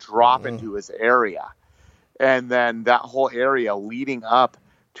 and then you drop into his area, and then that whole area leading up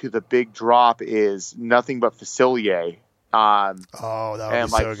to the big drop is nothing but Facilier. That would be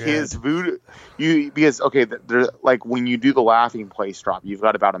so good. His voodoo, there, like when you do the laughing place drop, you've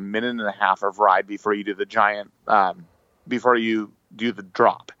got about a minute and a half of ride before you do the giant, before you do the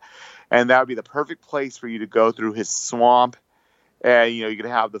drop, and that would be the perfect place for you to go through his swamp, and you could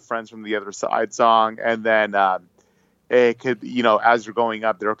have the Friends from the Other Side song, and then it could, as you're going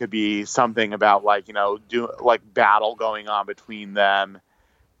up, there could be something about do battle going on between them,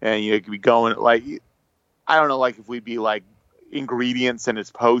 and it could be going I don't know, if we'd be ingredients in his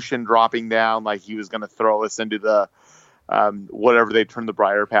potion dropping down, he was going to throw us into the whatever they turned the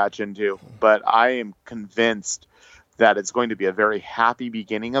Briar Patch into. But I am convinced that it's going to be a very happy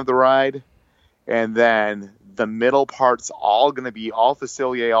beginning of the ride, and then the middle part's all going to be all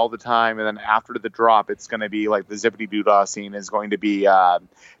Facilier all the time, and then after the drop, it's going to be the Zippity Doodah scene is going to be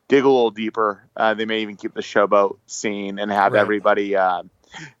dig a little deeper. They may even keep the showboat scene and have everybody.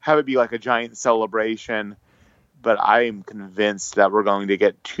 Have it be like a giant celebration, but I am convinced that we're going to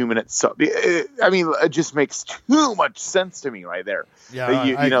get 2 minutes. I mean, it just makes too much sense to me right there. Yeah,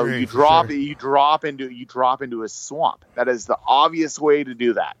 you drop into a swamp. That is the obvious way to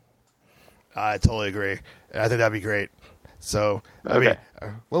do that. I totally agree. I think that'd be great. So, okay.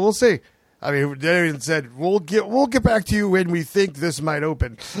 We'll see. I mean, they even said we'll get back to you when we think this might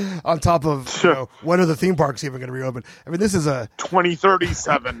open. On top of when are the theme parks even going to reopen? I mean, this is a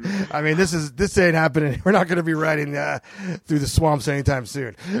 2037. I mean, this ain't happening. We're not going to be riding through the swamps anytime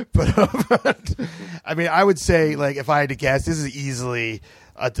soon. But I mean, I would say if I had to guess, this is easily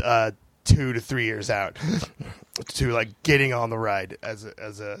a 2 to 3 years out to getting on the ride as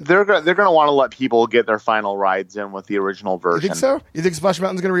a. They're going to want to let people get their final rides in with the original version. You think so? You think Splash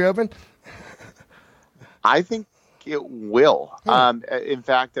Mountain's going to reopen? I think it will. In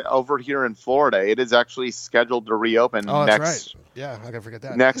fact, over here in Florida, it is actually scheduled to reopen next. Right. Yeah, I can forget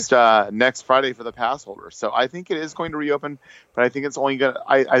that. Next Friday for the pass holders. So I think it is going to reopen, but I think it's only going to.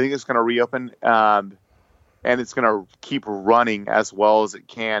 I think it's going to reopen, and it's going to keep running as well as it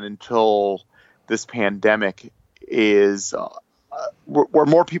can until this pandemic is where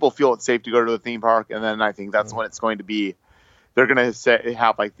more people feel it's safe to go to the theme park, and then I think that's when it's going to be. They're going to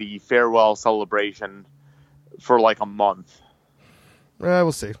have the farewell celebration for a month.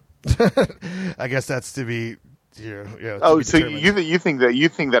 We'll see. I guess that's to be. So you think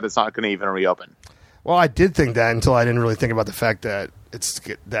that it's not going to even reopen? Well, I did think that until I didn't really think about the fact that it's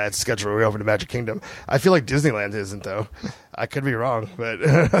scheduled to reopen to Magic Kingdom. I feel like Disneyland isn't, though. I could be wrong, but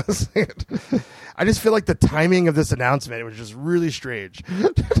I just feel like the timing of this announcement was just really strange.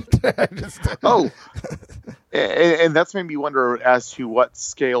 And that's made me wonder as to what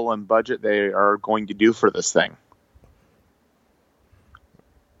scale and budget they are going to do for this thing.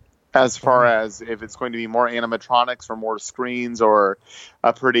 As far as if it's going to be more animatronics or more screens or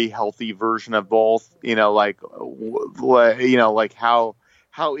a pretty healthy version of both, how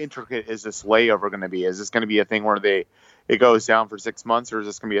intricate is this layover going to be? Is this going to be a thing where it goes down for 6 months, or is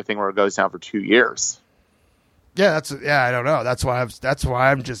this going to be a thing where it goes down for 2 years? Yeah, I don't know. That's why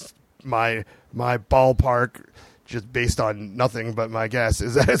I'm just my ballpark, just based on nothing but my guess,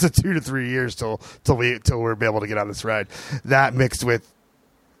 is that it's a 2 to 3 years till we're able to get on this ride. That mixed with,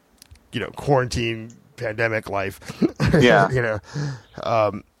 quarantine, pandemic life. Yeah.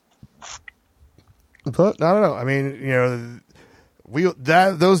 But I don't know. I mean,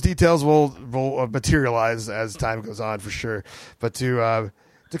 those details will materialize as time goes on for sure. But to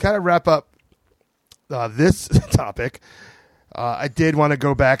kind of wrap up this topic, I did want to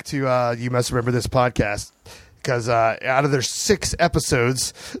go back to You Must Remember This podcast, because out of their 6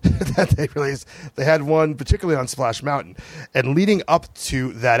 episodes that they released, they had one particularly on Splash Mountain. And leading up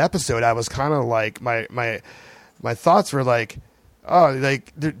to that episode, I was kind of like, my thoughts were like, oh,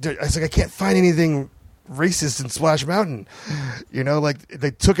 like it's like I can't find anything racist in Splash Mountain, like they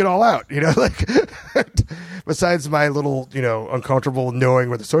took it all out, like besides my little, uncomfortable knowing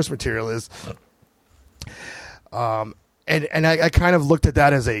where the source material is. And I kind of looked at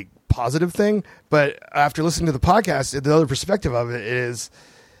that as a positive thing, but after listening to the podcast, the other perspective of it is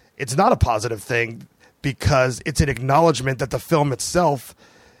it's not a positive thing, because it's an acknowledgement that the film itself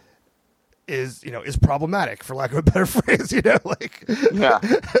is problematic, for lack of a better phrase, like, yeah.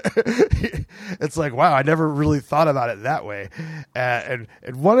 It's like, wow, I never really thought about it that way. And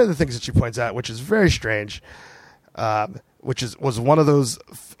one of the things that she points out, which is very strange, was one of those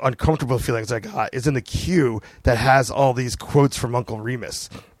uncomfortable feelings I got, is in the queue that has all these quotes from Uncle Remus.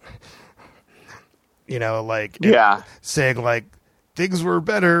 Saying like things were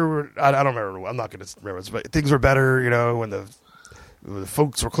better. I don't remember. I'm not going to remember this, but things were better, when the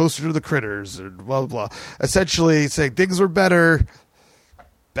folks were closer to the critters, or blah, blah, blah. Essentially saying things were better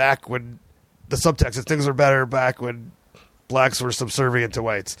back when the subtext is things were better back when blacks were subservient to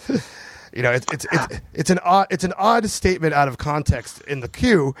whites. It's an odd statement out of context in the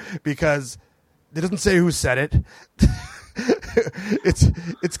queue, because it doesn't say who said it.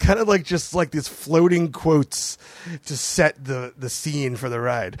 It's kind of like just like these floating quotes to set the scene for the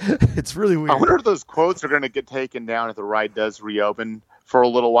ride. It's really weird. I wonder if those quotes are going to get taken down if the ride does reopen for a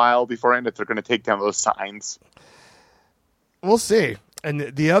little while beforehand, if they're going to take down those signs. We'll see. And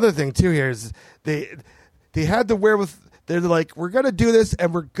the other thing too here is they had the wherewithal. They're like, we're going to do this,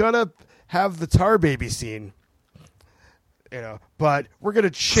 and we're going to have the Tar Baby scene, but we're going to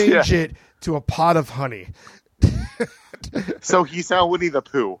change it to a pot of honey. So he's now Winnie the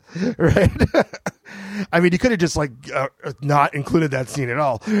Pooh, right? I mean, he could have just not included that scene at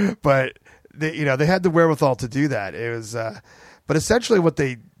all, but they had the wherewithal to do that. It was, but essentially what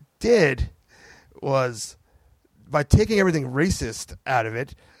they did was, by taking everything racist out of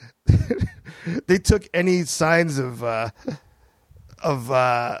it, they took any signs of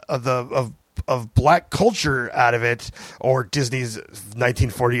black culture out of it, or Disney's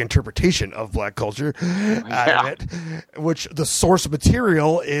 1940 interpretation of black culture out of it, which the source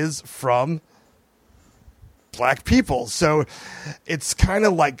material is from black people. So it's kind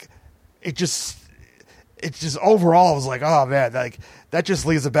of like it just overall was like, oh man, like that just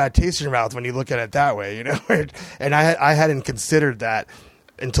leaves a bad taste in your mouth when you look at it that way, And I hadn't considered that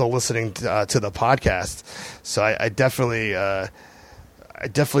until listening to the podcast. So I definitely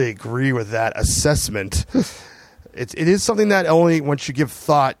agree with that assessment. It is something that only once you give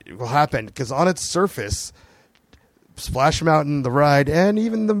thought will happen, because on its surface, Splash Mountain, the ride, and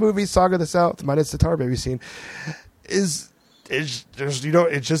even the movie Saga of the South, minus the Tar Baby scene, is it's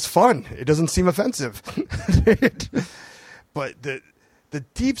just fun. It doesn't seem offensive. But the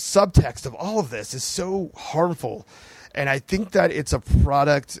deep subtext of all of this is so harmful. And I think that it's a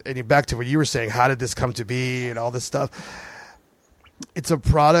product, and back to what you were saying, how did this come to be and all this stuff? It's a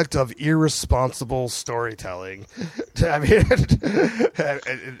product of irresponsible storytelling. I mean,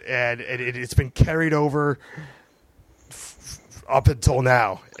 and it's been carried over up until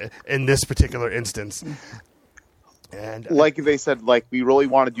now in this particular instance. And like they said, like, we really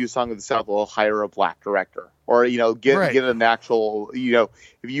want to do Song of the South, we'll hire a black director, or get an actual, if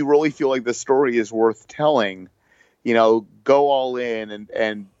you really feel like the story is worth telling, go all in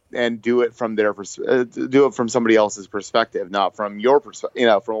and do it from do it from somebody else's perspective, not from your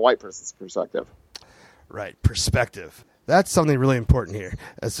perspective, from a white person's perspective. Right. Perspective. That's something really important here.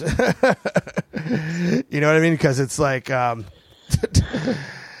 You know what I mean? Because it's like,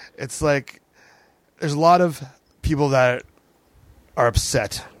 it's like there's a lot of people that are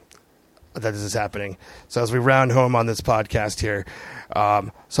upset that this is happening. So as we round home on this podcast here,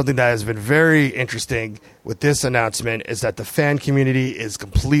 something that has been very interesting with this announcement is that the fan community is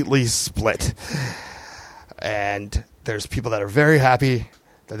completely split. And there's people that are very happy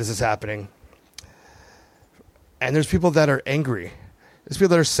that this is happening. And there's people that are angry. There's people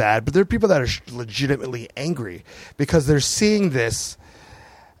that are sad, but there are people that are legitimately angry because they're seeing this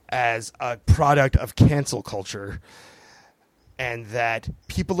as a product of cancel culture and that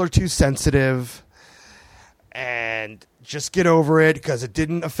people are too sensitive and just get over it because it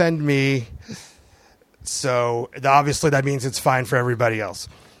didn't offend me. So obviously that means it's fine for everybody else.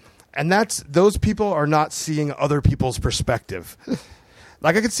 And those people are not seeing other people's perspective.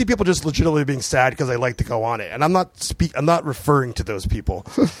 Like I could see people just legitimately being sad because they like to go on it. And I'm not referring to those people.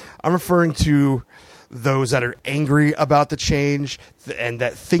 I'm referring to those that are angry about the change and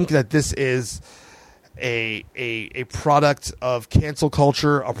that think that this is a product of cancel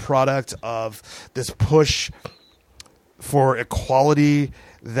culture, a product of this push for equality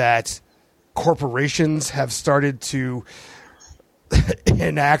that corporations have started to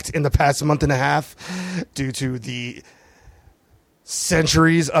enact in the past month and a half due to the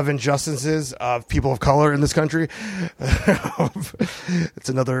centuries of injustices of people of color in this country. It's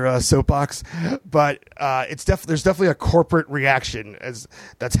another soapbox, but there's definitely a corporate reaction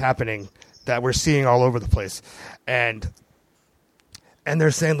that's happening that we're seeing all over the place, and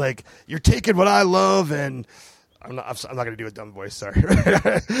they're saying like, you're taking what I love, and I'm not going to do a dumb voice, sorry,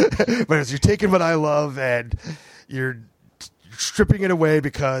 but you're taking what I love and you're stripping it away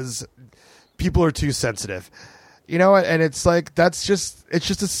because people are too sensitive. You know, and it's like it's just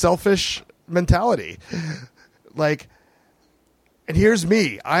a selfish mentality. Like, and here's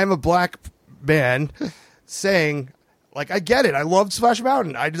me. I am a black man saying, like, I get it. I loved Splash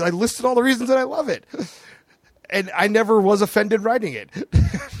Mountain. I listed all the reasons that I love it. And I never was offended writing it.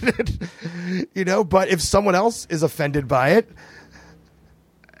 You know, but if someone else is offended by it,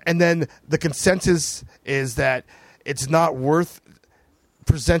 and then the consensus is that it's not worth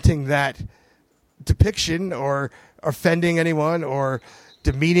presenting that depiction or offending anyone or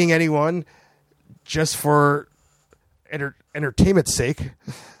demeaning anyone just for entertainment's sake,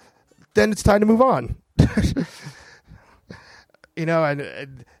 then it's time to move on. You know,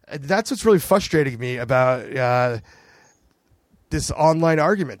 and that's what's really frustrating me about this online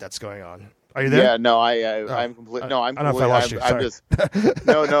argument that's going on. Are you there? Yeah, no, I'm completely. No, I'm. I don't know if I lost you. I'm just.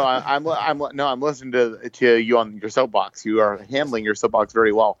 No, I'm listening to you on your soapbox. You are handling your soapbox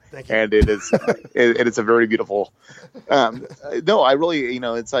very well. Thank you. And it is a very beautiful. No, I really,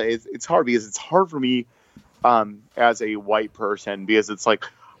 it's hard because it's hard for me, as a white person, because it's like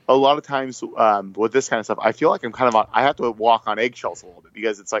a lot of times with this kind of stuff, I feel like I have to walk on eggshells a little bit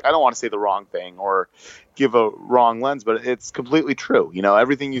because it's like I don't want to say the wrong thing or give a wrong lens, but it's completely true. You know,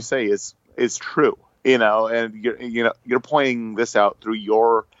 everything you say is true, and you're pointing this out through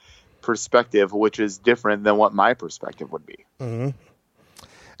your perspective, which is different than what my perspective would be. Mm-hmm.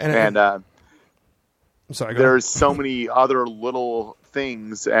 And I'm sorry, there's so many other little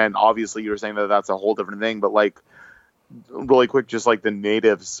things, and obviously you're saying that that's a whole different thing, but like really quick, just like the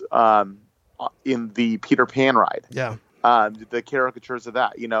natives in the Peter Pan ride, the caricatures of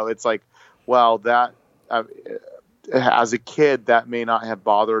that, it's like, well, that as a kid, that may not have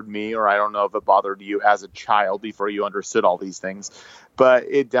bothered me, or I don't know if it bothered you as a child before you understood all these things, but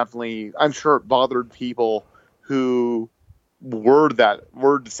it definitely, I'm sure it bothered people who were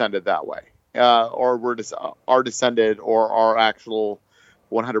descended that way, or are descended or are actual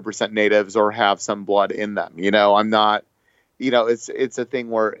 100% natives or have some blood in them. I'm not, it's a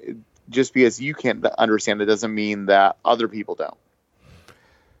thing where just because you can't understand it doesn't mean that other people don't.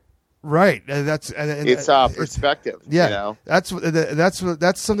 Right. It's perspective. Yeah. That's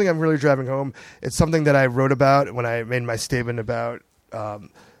something I'm really driving home. It's something that I wrote about when I made my statement about,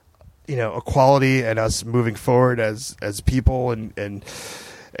 equality and us moving forward as people and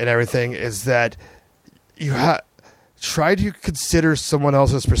everything, is that you try to consider someone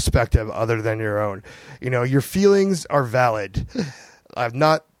else's perspective other than your own. Your feelings are valid. I'm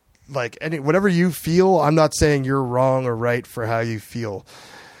not like whatever you feel. I'm not saying you're wrong or right for how you feel.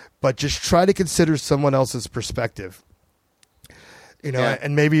 But just try to consider someone else's perspective,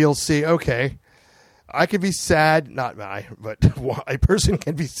 and maybe you'll see, okay, I could be sad, not I, but a person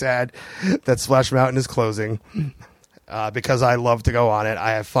can be sad that Splash Mountain is closing because I love to go on it.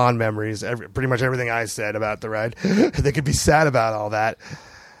 I have fond memories, pretty much everything I said about the ride. They could be sad about all that,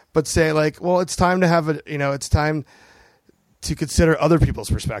 but say like, well, it's time to it's time to consider other people's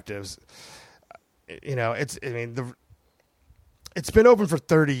perspectives. It's been open for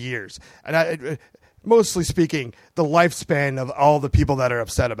 30 years, and mostly speaking, the lifespan of all the people that are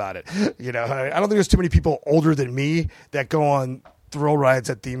upset about it. I don't think there's too many people older than me that go on thrill rides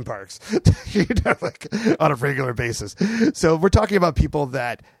at theme parks, like on a regular basis. So we're talking about people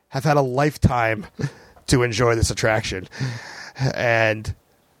that have had a lifetime to enjoy this attraction, and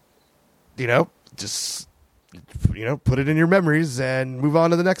just put it in your memories and move on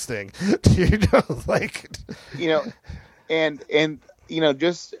to the next thing. And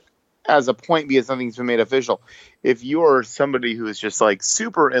just as a point, because something's been made official, if you're somebody who is just like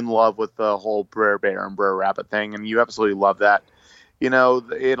super in love with the whole Brer Bear and Brer Rabbit thing, and you absolutely love that,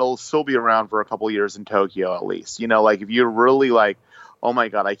 it'll still be around for a couple years in Tokyo at least. Like if you're really like, oh my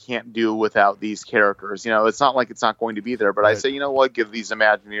God, I can't do without these characters. It's not like it's not going to be there, but right. I say, give these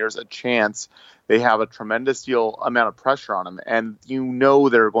Imagineers a chance. They have a tremendous amount of pressure on them, and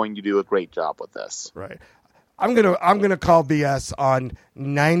they're going to do a great job with this. Right. I'm gonna call BS on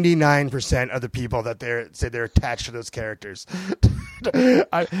 99% of the people that say they're attached to those characters.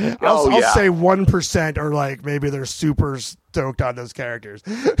 I'll say 1% are like maybe they're super stoked on those characters,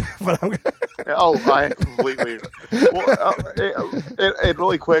 but I completely. Well, and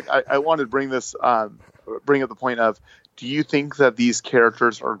really quick, I wanted to bring up the point of: do you think that these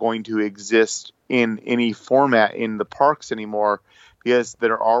characters are going to exist in any format in the parks anymore? Because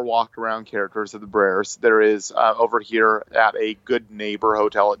there are walk-around characters of the Brers. There is over here at a Good Neighbor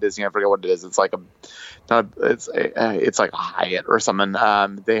Hotel at Disney. I forget what it is. It's like it's like a Hyatt or something.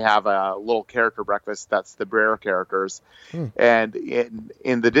 They have a little character breakfast that's the Brer characters, and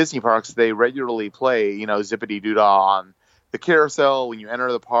in the Disney parks they regularly play Zippity Doo Dah on the carousel when you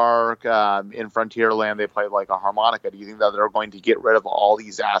enter the park. In Frontierland they play like a harmonica. Do you think that they're going to get rid of all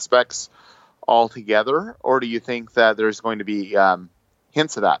these aspects altogether, or do you think that there's going to be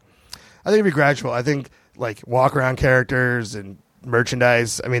hints of that? I think it'd be gradual. I think like walk around characters and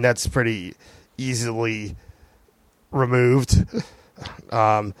merchandise, I mean, that's pretty easily removed.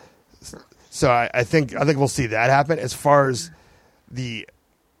 So I think we'll see that happen. As far as the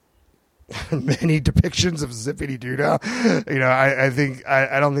many depictions of Zippity Doo Dah,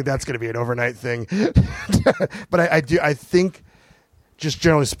 I don't think that's going to be an overnight thing. But I think, just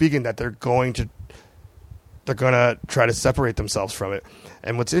generally speaking, that they're going to try to separate themselves from it.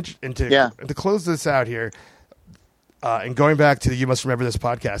 And what's interesting, to close this out here, and going back to the You Must Remember This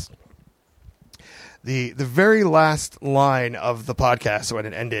podcast, the very last line of the podcast when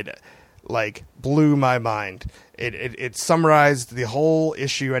it ended, like, blew my mind. It summarized the whole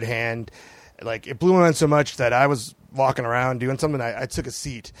issue at hand. Like, it blew my mind so much that I was walking around doing something. I took a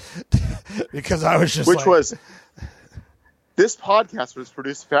seat because I was just this podcast was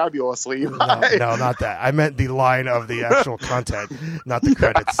produced fabulously. No, not that. I meant the line of the actual content, not the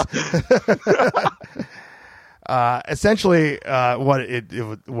credits. Essentially, what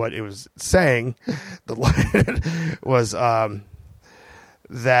it was saying, the line was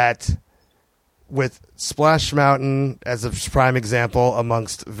that with Splash Mountain as a prime example,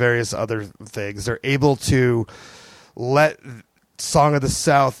 amongst various other things, they're able to let Song of the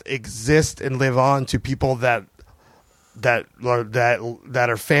South exist and live on to people that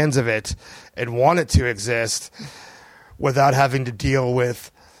are fans of it and want it to exist without having to deal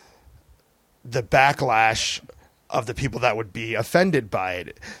with the backlash of the people that would be offended by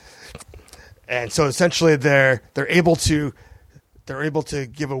it. And so essentially they're able to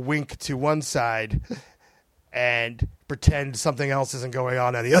give a wink to one side and pretend something else isn't going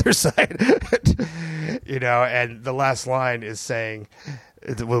on the other side. And the last line is saying,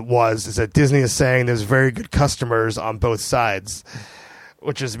 is that Disney is saying there's very good customers on both sides,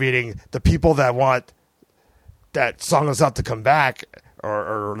 which is meaning the people that want that Song of the South to come back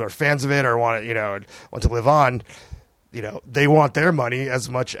or they're fans of it or want to live on, they want their money as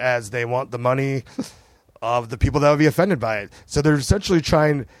much as they want the money of the people that would be offended by it. So they're essentially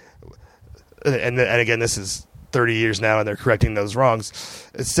trying, and again, this is 30 years now and they're correcting those wrongs.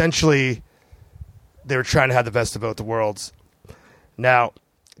 Essentially, they were trying to have the best of both the worlds. Now,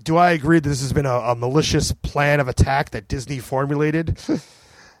 do I agree that this has been a malicious plan of attack that Disney formulated?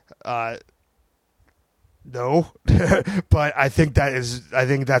 No, but I think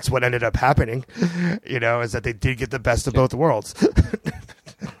that's what ended up happening. Is that they did get the best of both worlds.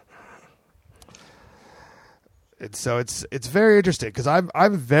 And so it's very interesting because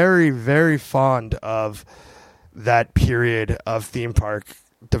I'm very, very fond of that period of theme park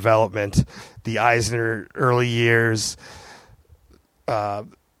development, the Eisner early years.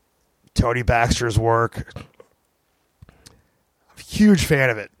 Tony Baxter's work. I'm a huge fan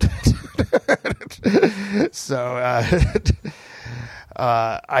of it. So,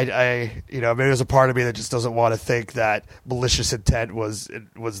 maybe there's a part of me that just doesn't want to think that malicious intent was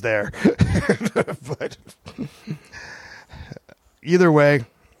there. But either way,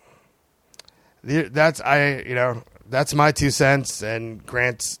 that's my 2 cents and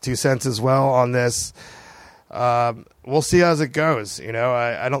Grant's 2 cents as well on this. We'll see as it goes.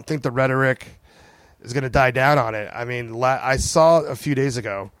 I don't think the rhetoric is going to die down on it. I mean, I saw a few days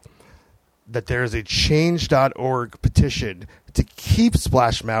ago that there is a change.org petition to keep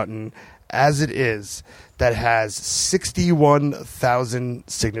Splash Mountain as it is that has 61,000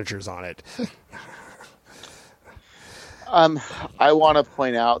 signatures on it. I want to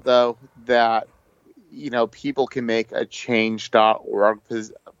point out, though, that, people can make a change.org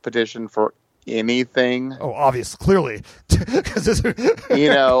petition for anything. Oh, obvious, clearly.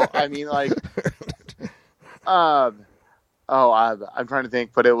 I mean, like, I'm trying to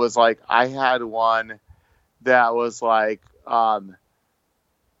think, but it was like, I had one that was like, I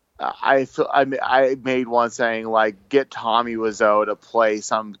made one saying, like, get Tommy Wiseau to play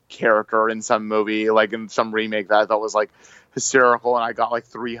some character in some movie, like in some remake that I thought was like hysterical, and I got like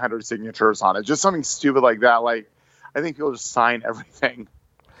 300 signatures on it. Just something stupid like that. Like, I think people just sign everything.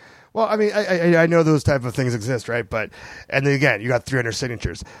 Well, I mean, I know those type of things exist, right? And then again, you got 300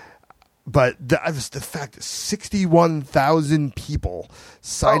 signatures. But the fact that 61,000 people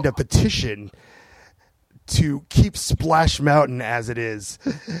signed a petition to keep Splash Mountain as it is,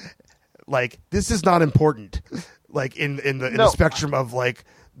 like, this is not important, like in the spectrum of like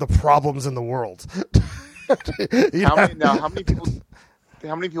the problems in the world. How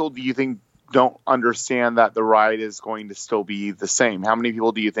many people do you think don't understand that the ride is going to still be the same? How many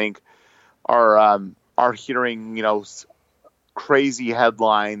people do you think are hearing crazy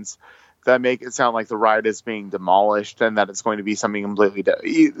headlines that make it sound like the ride is being demolished and that it's going to be something completely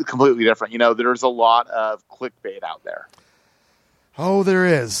different? There's a lot of clickbait out there. Oh, there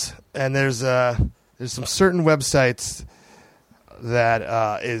is, and there's some certain websites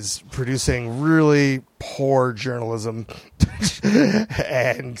that is producing really poor journalism,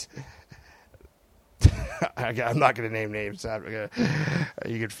 and I'm not going to name names.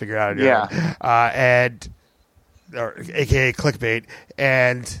 You can figure out. Or AKA clickbait,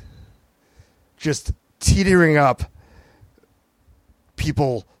 and just teetering up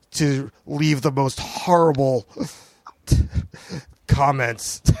people to leave the most horrible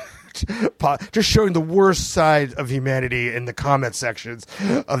comments, just showing the worst side of humanity in the comment sections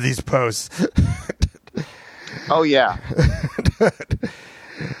of these posts. Oh yeah.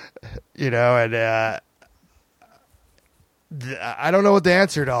 And I don't know what the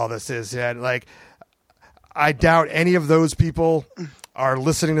answer to all this is yet. Like, I doubt any of those people are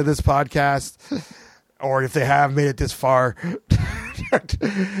listening to this podcast, or if they have made it this far.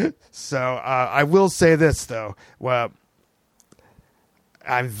 So I will say this, though. Well,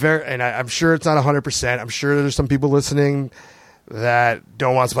 I'm sure it's not 100%. I'm sure there's some people listening that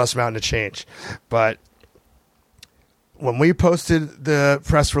don't want Splash Mountain to change. But when we posted the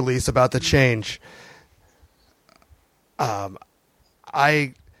press release about the change,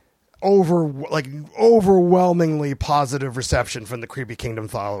 I overwhelmingly positive reception from the Creepy Kingdom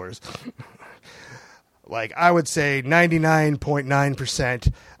followers. Like, I would say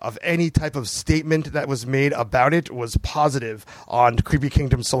 99.9% of any type of statement that was made about it was positive on Creepy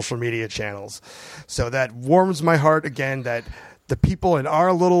Kingdom social media channels. So that warms my heart again that the people in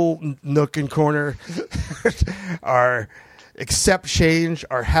our little nook and corner accept change,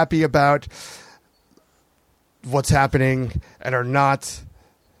 are happy about what's happening, and are not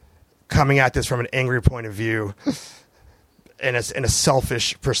coming at this from an angry point of view in a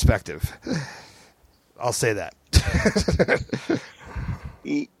selfish perspective. I'll say that.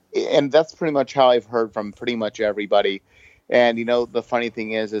 And that's pretty much how I've heard from pretty much everybody. And, the funny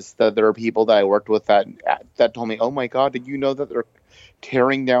thing is that there are people that I worked with that told me, oh my God, did you know that they're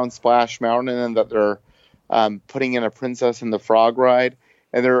tearing down Splash Mountain and that they're putting in a Princess and the Frog ride?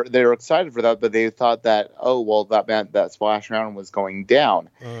 And they're excited for that, but they thought that, that meant that Splash Mountain was going down.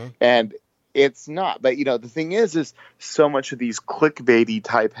 Mm-hmm. And it's not. But, the thing is so much of these clickbaity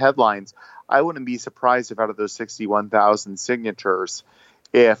type headlines, I wouldn't be surprised if out of those 61,000 signatures,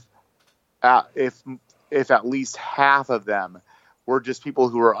 if at least half of them were just people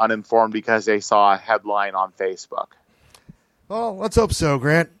who were uninformed because they saw a headline on Facebook. Well, let's hope so,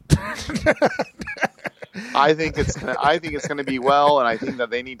 Grant. I think it's going to be well, and I think that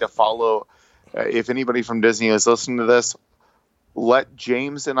they need to follow. If anybody from Disney is listening to this, let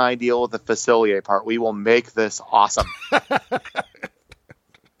James and I deal with the Facilier part. We will make this awesome.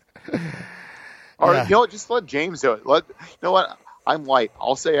 Or just let James do it. You know what? I'm white.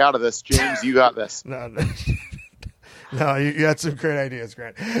 I'll stay out of this. James, you got this. No, you had some great ideas,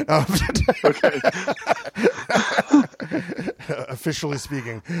 Grant. Okay. Officially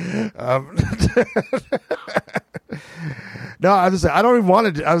speaking. No, I was. I don't even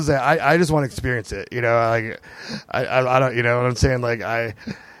want to. I just want to experience it. I don't. You know what I'm saying? Like I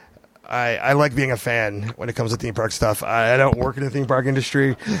like being a fan when it comes to theme park stuff. I don't work in the theme park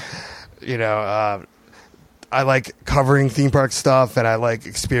industry. I like covering theme park stuff, and I like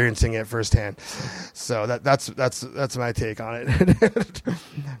experiencing it firsthand. So that's my take on it.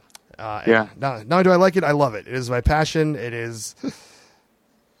 Yeah. Not only do I like it, I love it. It is my passion. It is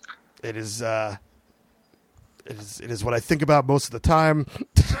what I think about most of the time.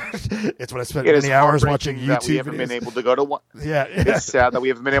 It's what I spend many hours watching YouTube that we haven't videos. been able to go to one. Yeah. It's sad that we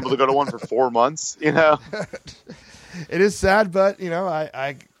haven't been able to go to one for 4 months. You know, it is sad, but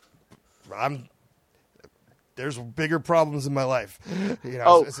I'm. There's bigger problems in my life. You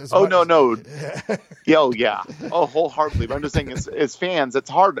know, no. Yeah. Oh, wholeheartedly. But I'm just saying, as fans, it's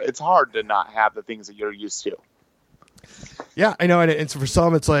hard to not have the things that you're used to. Yeah, I know. And for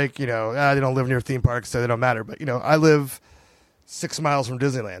some, it's like, they don't live near theme parks, so they don't matter. But, I live 6 miles from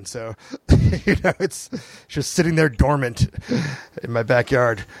Disneyland. So, it's just sitting there dormant in my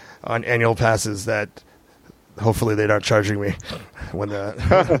backyard on annual passes that hopefully they're not charging me when no,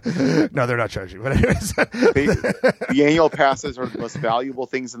 they're not charging me. But anyways. The annual passes are the most valuable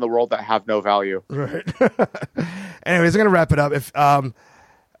things in the world that have no value. Right. Anyways, I'm going to wrap it up.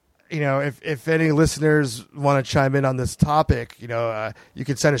 If any listeners want to chime in on this topic, you can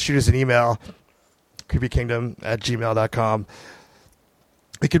shoot us an email, creepykingdom@gmail.com.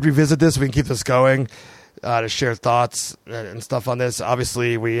 We could revisit this. We can keep this going to share thoughts and stuff on this.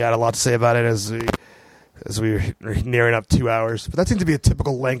 Obviously, we had a lot to say about it as we were nearing up 2 hours. But that seems to be a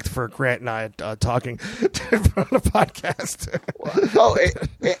typical length for Grant and I talking on a podcast.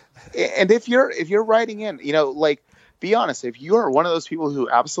 And if you're writing in, be honest. If you are one of those people who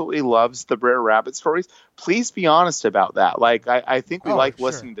absolutely loves the Brer Rabbit stories, please be honest about that. I think we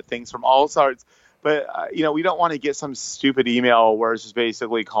listening to things from all sides, but we don't want to get some stupid email where it's just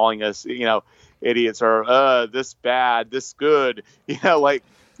basically calling us, idiots or this bad, this good, as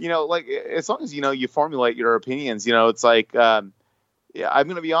long as you formulate your opinions, it's like, I'm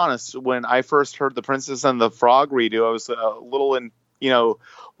going to be honest. When I first heard the Princess and the Frog redo, I was a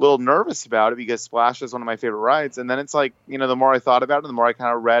little nervous about it because Splash is one of my favorite rides. And then it's like, the more I thought about it, the more I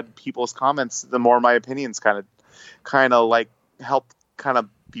kind of read people's comments, the more my opinions kind of like helped kind of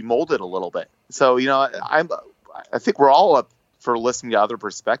be molded a little bit. So, I think we're all up for listening to other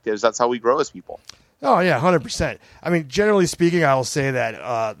perspectives. That's how we grow as people. Oh, yeah, 100%. I mean, generally speaking, I will say that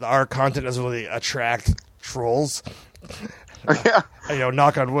our content doesn't really attract trolls. Yeah.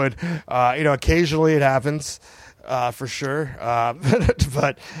 Knock on wood. Occasionally it happens, for sure.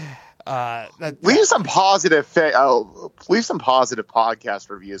 But leave some positive podcast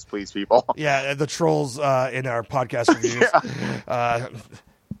reviews, please, people. Yeah, the trolls in our podcast reviews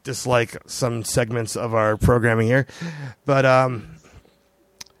dislike some segments of our programming here. But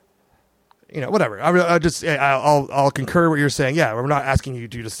whatever. I'll concur what you're saying. Yeah, we're not asking you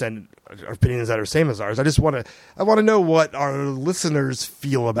to send opinions that are same as ours. I want to know what our listeners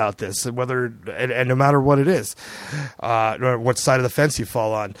feel about this, and no matter what it is, or what side of the fence you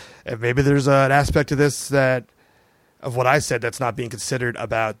fall on. And maybe there's an aspect to this of what I said that's not being considered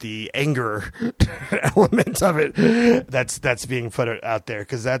about the anger element of it that's being put out there,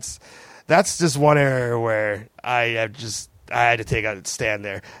 because that's just one area where I had to take a stand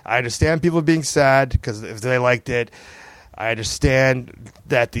there. I understand people being sad because if they liked it. I understand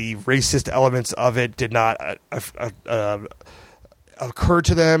that the racist elements of it did not occur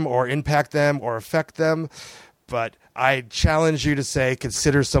to them or impact them or affect them. But I challenge you to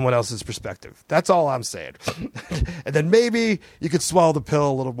consider someone else's perspective. That's all I'm saying. And then maybe you could swallow the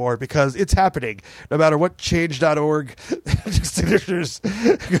pill a little more, because it's happening. No matter what change.org signatures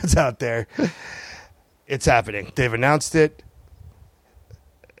goes out there, it's happening. They've announced it.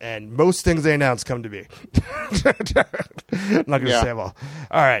 And most things they announce come to be. I'm not going to say them all.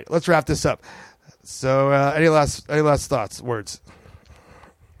 All right, let's wrap this up. So, any last thoughts, words?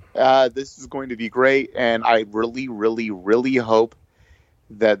 This is going to be great, and I really, really, really hope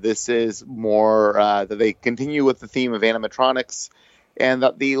that this is more that they continue with the theme of animatronics, and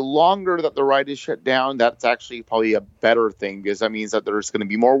that the longer that the ride is shut down, that's actually probably a better thing, because that means that there's going to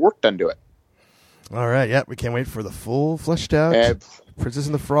be more work done to it. All right, yeah, we can't wait for the full fleshed out Princess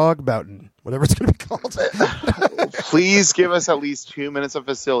and the Frog Mountain, whatever it's going to be called. Please give us at least 2 minutes of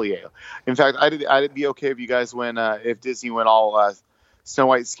Facilio. In fact, I'd be okay if you guys went, if Disney went all Snow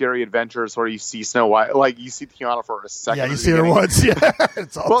White Scary Adventures, where you see Snow White, like you see Tiana for a second. Yeah, you see her once. Yeah,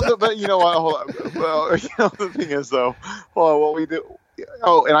 it's all but you know what? Hold on. Well, the thing is, though, what we do.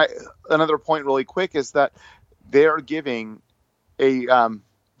 Oh, and another point, really quick, is that they are giving a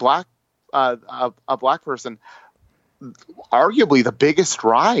black person arguably the biggest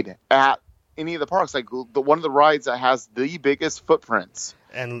ride at any of the parks, like one of the rides that has the biggest footprints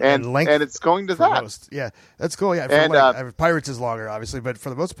and length, and it's going to that. Most. Yeah, that's cool. Yeah, and Pirates is longer, obviously, but for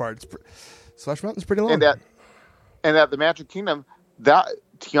the most part, Splash Mountain's pretty long. And at the Magic Kingdom, that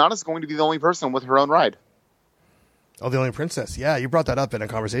Tiana's going to be the only person with her own ride. Oh, the only princess. Yeah, you brought that up in a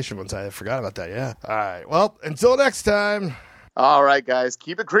conversation one time. I forgot about that. Yeah. All right. Well, until next time. All right, guys.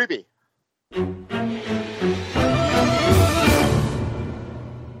 Keep it creepy.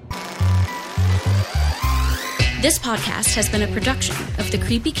 This podcast has been a production of the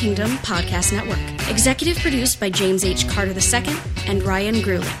Creepy Kingdom Podcast Network. Executive produced by James H. Carter II and Ryan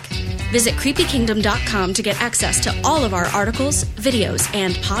Grulick. Visit creepykingdom.com to get access to all of our articles, videos,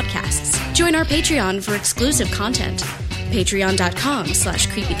 and podcasts. Join our Patreon for exclusive content.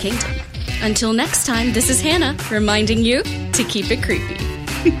 Patreon.com/creepykingdom. Until next time, this is Hannah reminding you to keep it creepy.